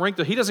not outrank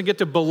he doesn't get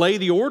to belay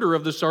the order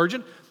of the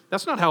sergeant.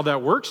 That's not how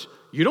that works.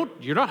 You're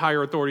not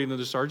higher authority than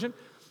the sergeant.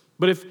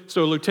 But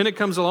so a lieutenant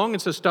comes along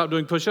and says, stop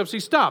doing push-ups, he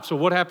stops. So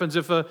what happens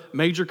if a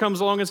major comes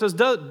along and says,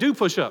 do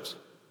push-ups?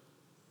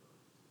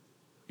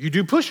 You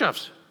do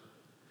push-ups.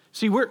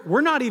 See,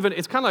 we're not even,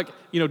 it's kind of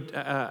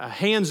like,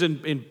 hands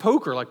in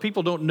poker. Like,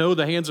 people don't know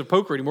the hands of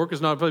poker anymore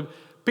because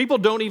people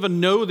don't even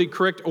know the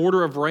correct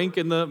order of rank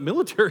in the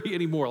military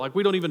anymore. Like,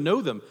 we don't even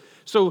know them.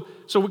 So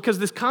because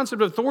this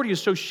concept of authority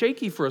is so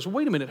shaky for us,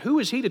 wait a minute, who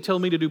is he to tell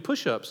me to do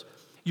push-ups?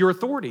 Your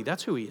authority,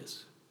 that's who he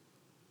is.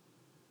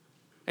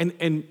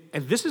 And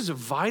this is a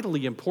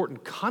vitally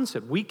important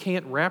concept. We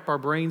can't wrap our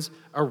brains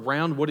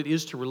around what it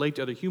is to relate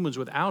to other humans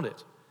without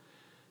it.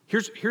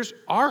 Here's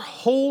our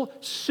whole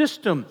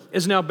system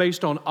is now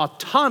based on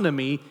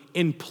autonomy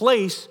in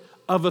place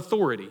of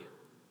authority.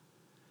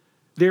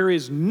 There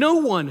is no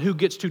one who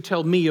gets to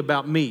tell me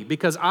about me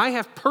because I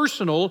have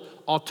personal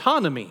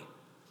autonomy.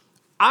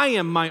 I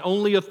am my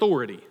only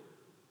authority.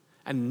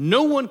 And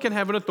no one can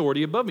have an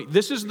authority above me.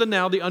 This is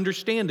now the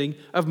understanding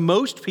of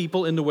most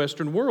people in the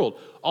Western world.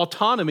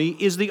 Autonomy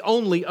is the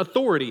only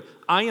authority.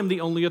 I am the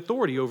only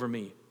authority over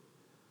me.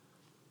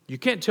 You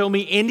can't tell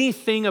me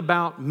anything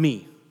about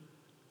me.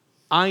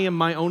 I am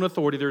my own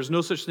authority. There is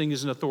no such thing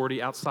as an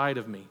authority outside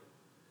of me.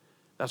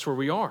 That's where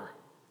we are.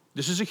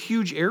 This is a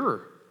huge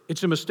error.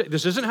 It's a mistake.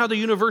 This isn't how the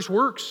universe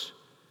works.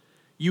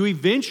 You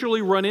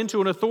eventually run into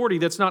an authority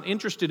that's not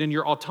interested in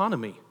your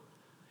autonomy.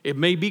 It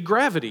may be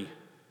gravity.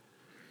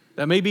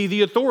 That may be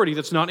the authority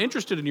that's not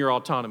interested in your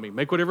autonomy.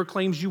 Make whatever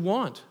claims you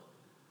want.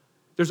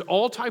 There's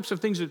all types of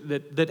things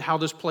that how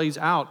this plays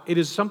out. It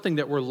is something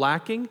that we're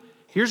lacking.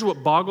 Here's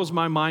what boggles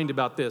my mind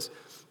about this.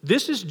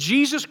 This is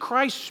Jesus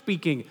Christ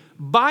speaking,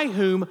 by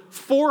whom,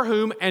 for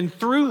whom, and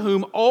through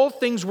whom all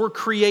things were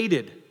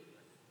created.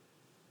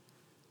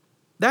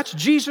 That's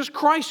Jesus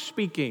Christ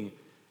speaking.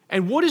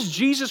 And what is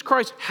Jesus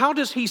Christ? How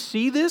does he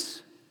see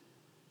this?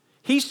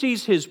 He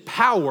sees his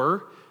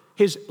power,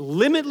 his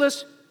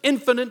limitless,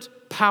 infinite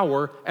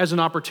power as an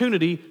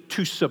opportunity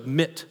to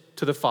submit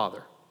to the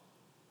Father.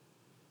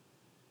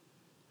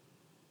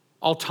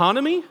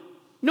 Autonomy?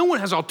 No one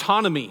has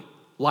autonomy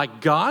like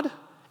God.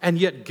 And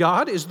yet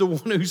God is the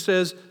one who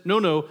says,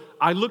 no,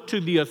 I look to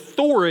the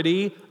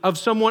authority of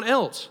someone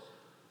else.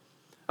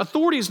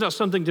 Authority is not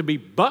something to be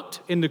bucked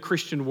in the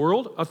Christian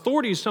world.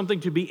 Authority is something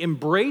to be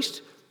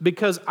embraced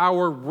because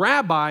our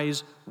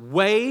rabbi's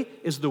way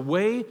is the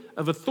way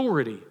of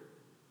authority.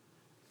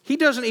 He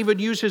doesn't even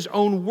use his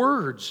own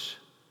words.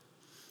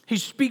 He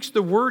speaks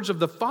the words of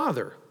the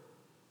Father.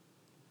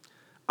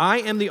 I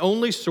am the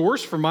only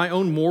source for my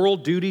own moral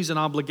duties and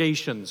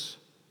obligations.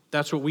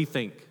 That's what we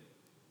think.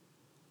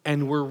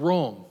 And we're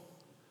wrong.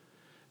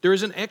 There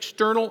is an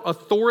external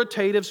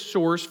authoritative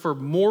source for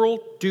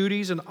moral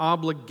duties and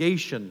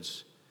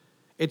obligations.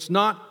 It's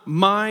not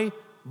my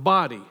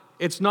body.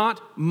 It's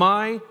not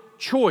my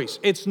choice.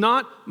 It's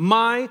not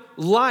my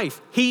life.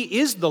 He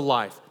is the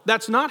life.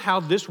 That's not how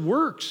this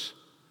works.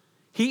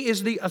 He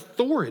is the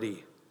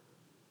authority.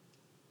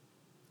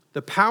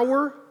 The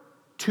power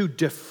to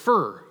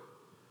defer.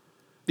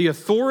 The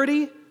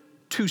authority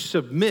to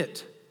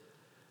submit.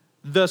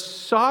 The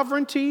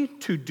sovereignty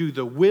to do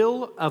the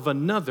will of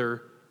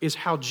another is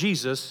how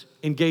Jesus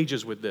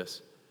engages with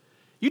this.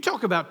 You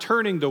talk about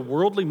turning the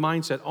worldly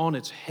mindset on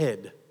its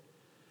head.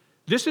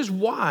 This is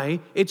why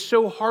it's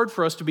so hard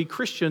for us to be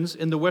Christians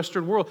in the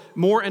Western world.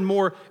 More and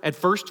more, at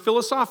first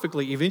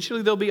philosophically,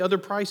 eventually there'll be other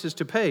prices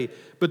to pay.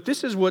 But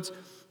this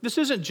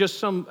isn't just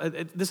some,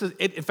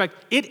 in fact,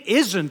 it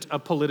isn't a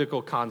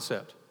political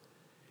concept.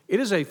 It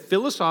is a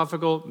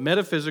philosophical,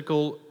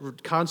 metaphysical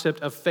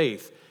concept of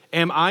faith.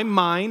 Am I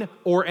mine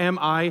or am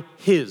I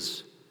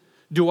his?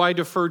 Do I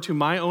defer to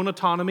my own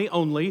autonomy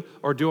only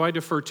or do I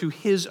defer to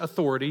his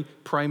authority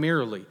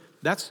primarily?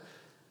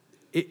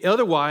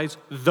 Otherwise,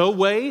 the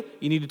way,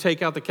 you need to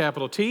take out the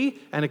capital T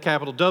and a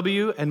capital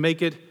W and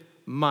make it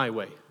my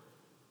way.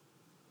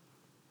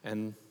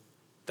 And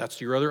that's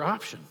your other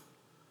option.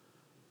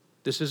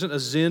 This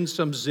isn't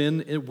some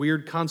Zen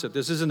weird concept.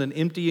 This isn't an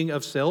emptying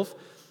of self.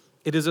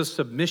 It is a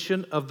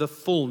submission of the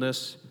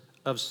fullness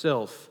of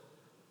self.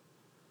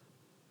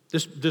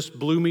 This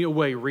blew me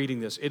away reading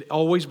this. It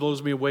always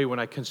blows me away when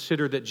I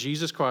consider that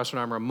Jesus Christ, when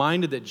I'm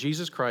reminded that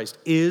Jesus Christ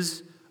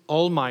is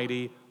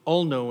almighty,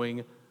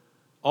 all-knowing,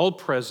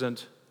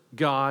 all-present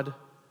God,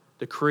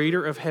 the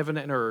creator of heaven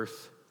and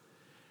earth,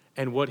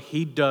 and what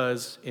he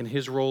does in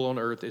his role on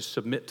earth is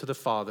submit to the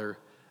Father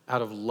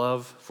out of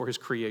love for his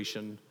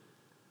creation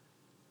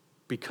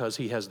because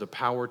he has the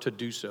power to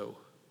do so.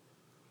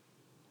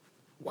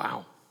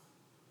 Wow.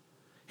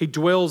 He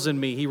dwells in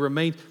me. He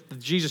remains.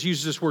 Jesus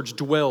uses this word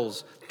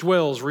dwells,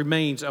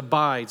 remains,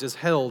 abides, is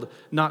held,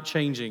 not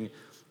changing.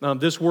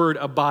 This word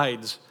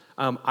abides.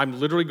 I'm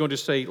literally going to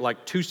say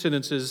like 2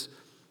 sentences,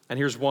 and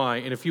here's why.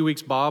 In a few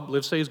weeks, Bob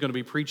Livesay is going to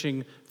be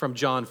preaching from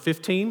John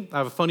 15. I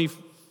have a funny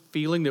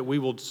feeling that we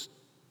will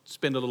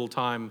spend a little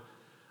time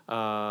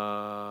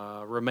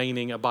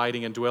remaining,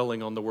 abiding, and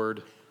dwelling on the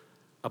word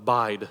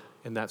abide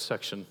in that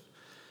section.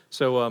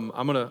 So I'm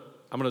gonna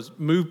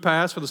move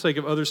past for the sake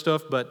of other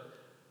stuff, but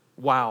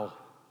wow.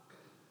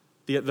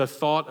 The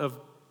thought of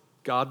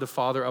God the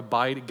Father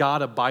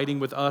God abiding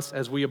with us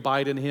as we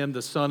abide in him,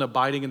 the Son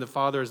abiding in the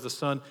Father as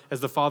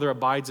the Father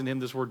abides in him.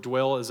 This word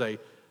dwell is a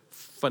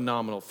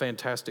phenomenal,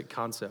 fantastic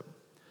concept.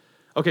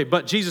 Okay,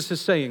 but Jesus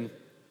is saying,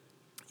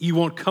 you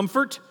want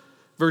comfort?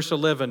 Verse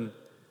 11,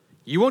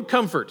 you want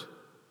comfort.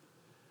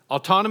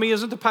 Autonomy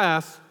isn't the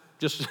path,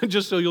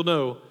 just so you'll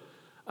know.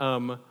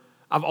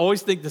 I've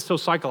always think this is so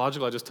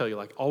psychological, I just tell you,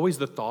 like always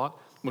the thought,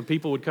 when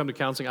people would come to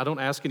counseling, I don't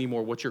ask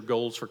anymore what your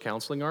goals for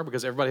counseling are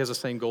because everybody has the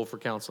same goal for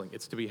counseling.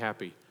 It's to be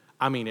happy.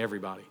 I mean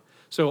everybody.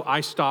 So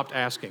I stopped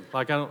asking.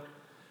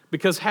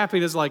 Because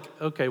happiness is like,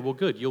 okay, well,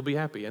 good, you'll be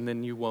happy, and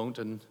then you won't,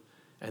 and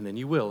then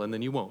you will, and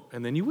then you won't,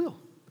 and then you will,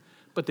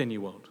 but then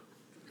you won't.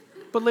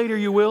 But later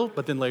you will,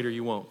 but then later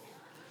you won't.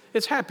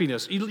 It's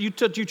happiness. You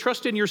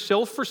trust in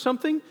yourself for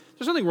something?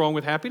 There's nothing wrong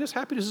with happiness.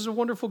 Happiness is a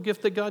wonderful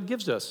gift that God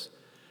gives us.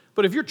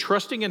 But if you're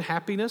trusting in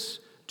happiness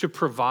to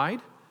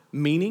provide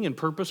meaning and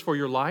purpose for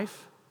your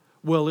life,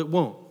 well, it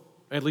won't.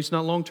 At least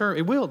not long term.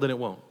 It will, then it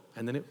won't.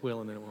 And then it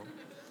will, and then it won't.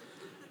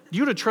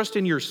 You to trust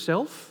in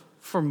yourself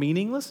for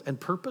meaningless and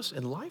purpose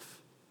in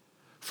life?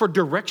 For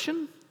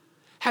direction?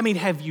 I mean,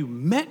 have you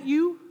met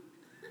you?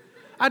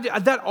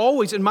 That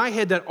always, in my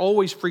head, that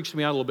always freaks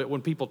me out a little bit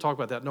when people talk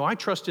about that. No, I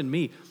trust in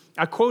me.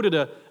 I quoted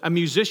a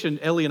musician,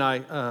 Ellie and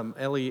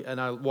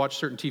I watched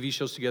certain TV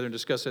shows together and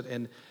discussed it,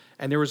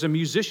 and there was a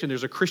musician,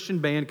 there's a Christian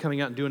band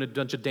coming out and doing a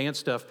bunch of dance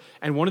stuff,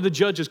 and one of the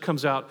judges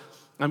comes out,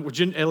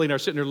 Ellie and I are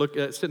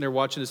sitting there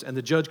watching this, and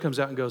the judge comes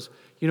out and goes,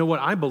 you know what,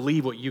 I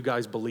believe what you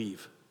guys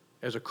believe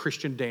as a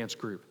Christian dance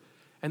group.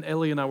 And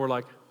Ellie and I were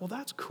like, well,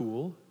 that's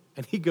cool.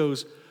 And he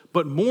goes,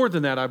 but more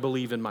than that, I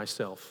believe in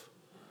myself.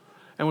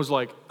 And was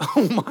like,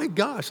 oh my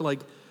gosh,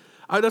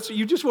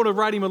 you just want to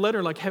write him a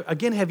letter. Like,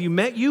 have you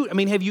met you? I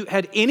mean, have you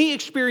had any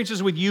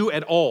experiences with you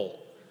at all?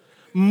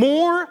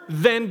 More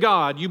than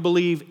God, you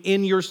believe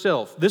in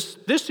yourself. This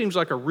seems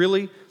like a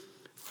really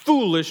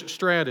foolish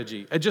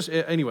strategy.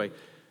 Anyway,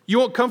 you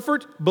want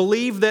comfort?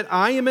 Believe that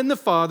I am in the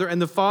Father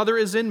and the Father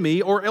is in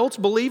me, or else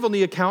believe on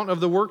the account of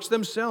the works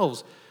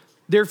themselves.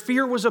 Their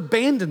fear was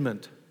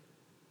abandonment.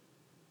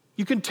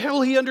 You can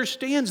tell he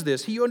understands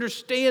this. He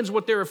understands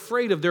what they're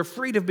afraid of. They're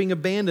afraid of being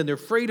abandoned. They're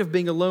afraid of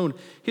being alone.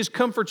 His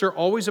comforts are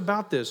always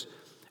about this.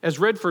 As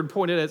Redford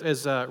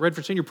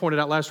Sr. pointed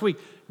out last week,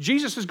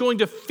 Jesus is going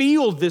to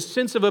feel this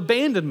sense of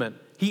abandonment.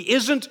 He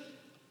isn't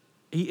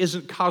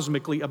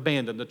cosmically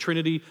abandoned. The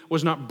Trinity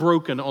was not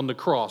broken on the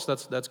cross.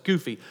 That's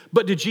goofy.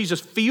 But did Jesus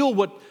feel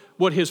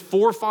what his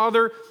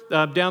forefather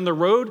down the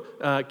road,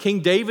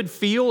 King David,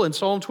 feel in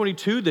Psalm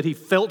 22, that he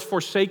felt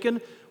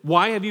forsaken?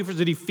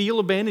 Did he feel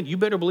abandoned? You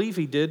better believe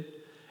he did.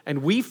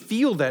 And we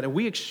feel that and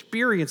we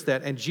experience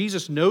that. And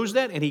Jesus knows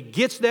that and he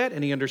gets that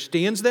and he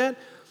understands that.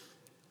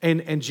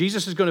 And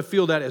Jesus is going to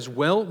feel that as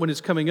well when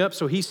it's coming up.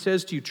 So he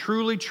says to you,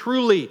 truly,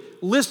 truly,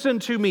 listen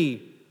to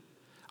me.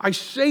 I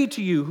say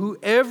to you,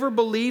 whoever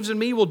believes in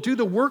me will do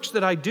the works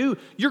that I do.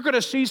 You're going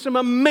to see some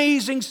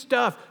amazing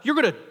stuff. You're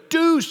going to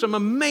do some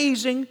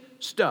amazing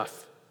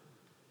stuff.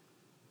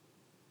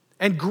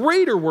 And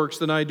greater works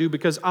than I do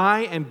because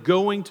I am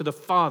going to the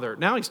Father.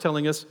 Now he's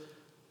telling us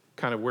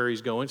kind of where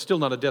he's going. Still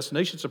not a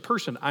destination, it's a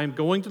person. I am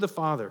going to the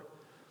Father.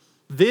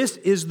 This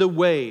is the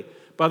way.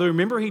 By the way,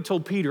 remember he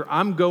told Peter,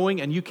 I'm going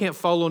and you can't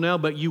follow now,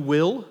 but you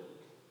will.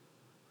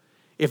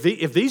 If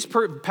these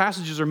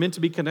passages are meant to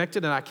be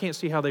connected, and I can't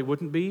see how they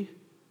wouldn't be,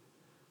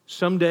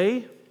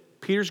 someday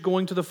Peter's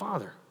going to the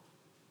Father.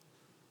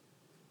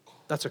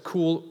 That's a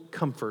cool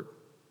comfort.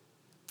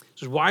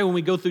 This is why when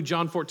we go through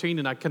John 14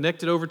 and I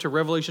connect it over to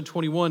Revelation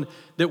 21,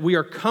 that we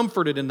are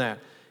comforted in that.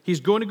 He's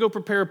going to go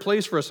prepare a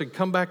place for us and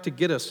come back to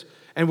get us.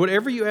 And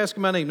whatever you ask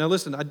in my name, now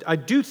listen, I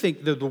do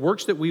think that the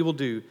works that we will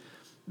do,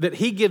 that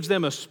he gives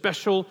them a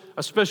special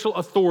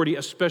authority,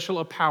 a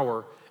special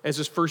power as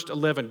his first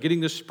 11,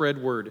 getting this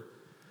spread word.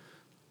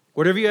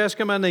 Whatever you ask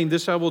in my name,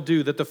 this I will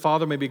do, that the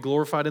Father may be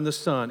glorified in the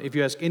Son. If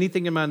you ask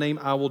anything in my name,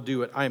 I will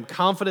do it. I am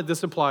confident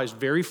this applies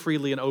very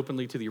freely and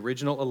openly to the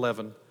original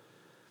 11,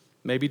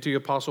 maybe to the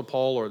Apostle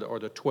Paul or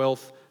the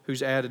 12th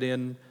who's added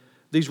in.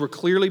 These were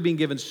clearly being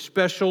given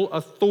special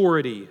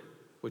authority,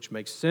 which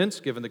makes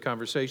sense given the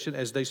conversation,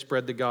 as they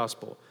spread the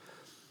gospel.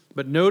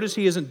 But notice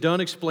he isn't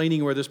done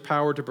explaining where this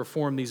power to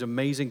perform these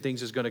amazing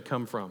things is going to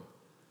come from.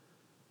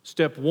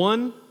 Step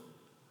 1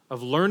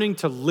 of learning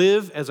to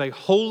live as a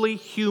holy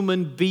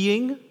human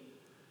being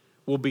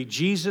will be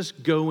Jesus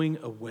going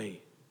away.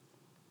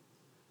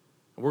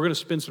 And we're going to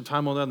spend some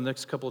time on that in the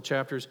next couple of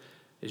chapters.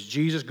 Is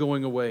Jesus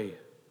going away?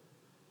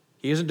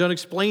 He isn't done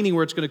explaining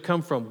where it's going to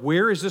come from.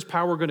 Where is this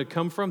power going to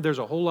come from? There's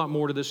a whole lot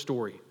more to this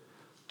story.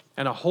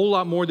 And a whole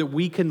lot more that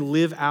we can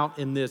live out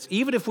in this.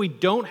 Even if we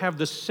don't have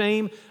the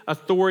same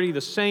authority,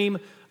 the same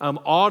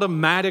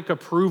automatic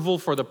approval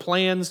for the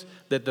plans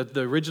that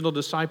the original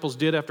disciples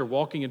did after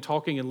walking and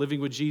talking and living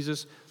with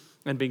Jesus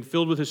and being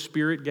filled with his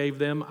Spirit gave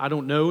them. I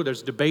don't know.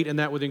 There's debate in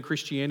that within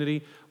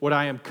Christianity. What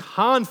I am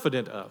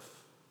confident of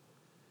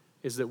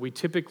is that we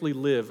typically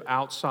live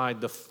outside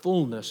the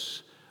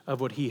fullness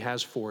of what he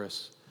has for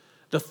us.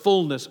 The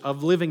fullness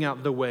of living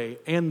out the way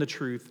and the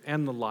truth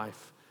and the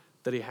life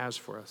that he has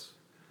for us.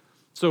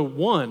 So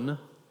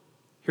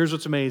here's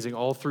what's amazing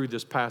all through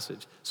this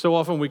passage. So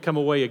often we come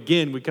away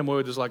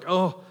with this like,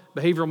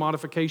 behavioral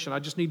modification. I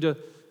just need to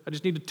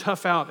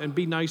tough out and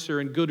be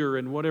nicer and gooder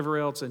and whatever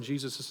else. And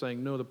Jesus is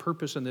saying, no, the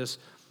purpose in this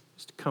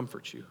is to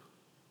comfort you.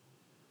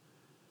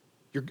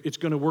 It's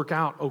going to work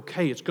out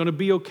okay. It's going to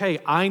be okay.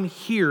 I'm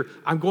here.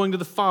 I'm going to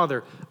the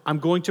Father. I'm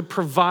going to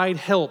provide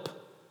help.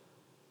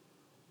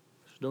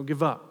 So don't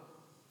give up.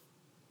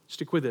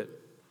 Stick with it.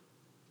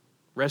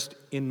 Rest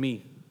in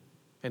me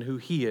and who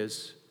he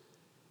is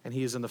and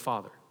he is in the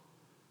Father.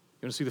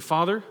 You want to see the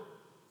Father?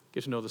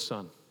 Get to know the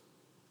Son.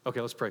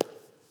 Okay, let's pray.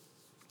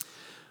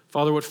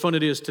 Father, what fun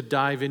it is to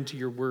dive into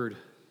your word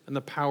and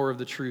the power of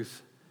the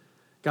truth.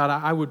 God,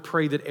 I would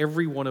pray that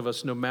every one of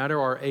us, no matter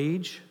our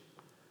age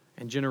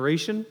and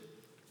generation,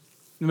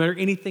 no matter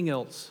anything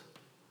else,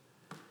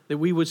 that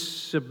we would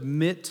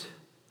submit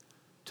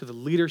to the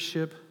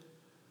leadership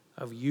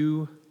of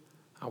you,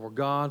 our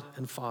God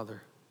and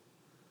Father.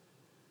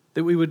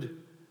 That we would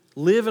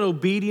live in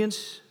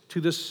obedience to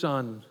the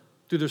Son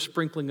through the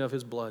sprinkling of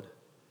his blood.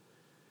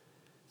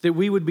 That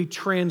we would be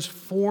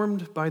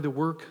transformed by the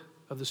work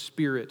of the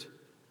Spirit,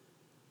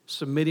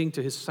 submitting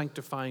to his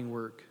sanctifying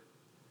work.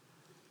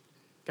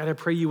 God, I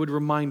pray you would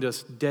remind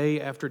us day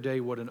after day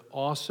what an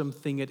awesome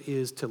thing it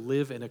is to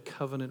live in a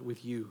covenant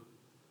with you,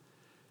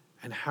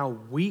 and how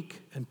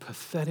weak and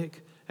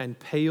pathetic and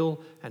pale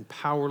and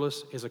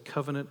powerless is a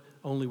covenant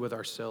only with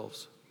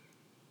ourselves.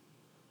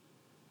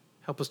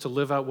 Help us to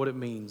live out what it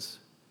means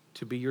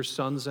to be your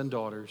sons and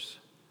daughters,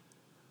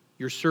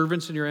 your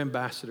servants and your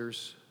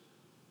ambassadors.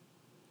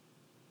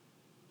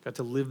 God,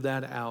 to live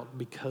that out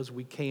because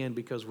we can,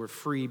 because we're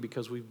free,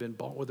 because we've been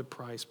bought with a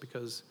price,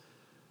 because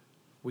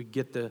we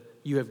get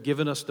you have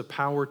given us the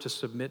power to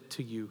submit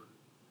to you.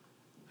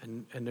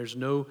 And there's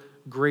no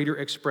greater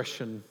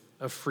expression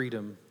of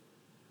freedom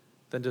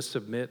than to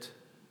submit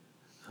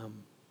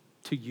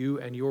to you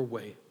and your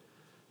way.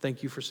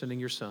 Thank you for sending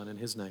your Son in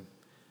his name.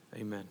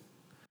 Amen.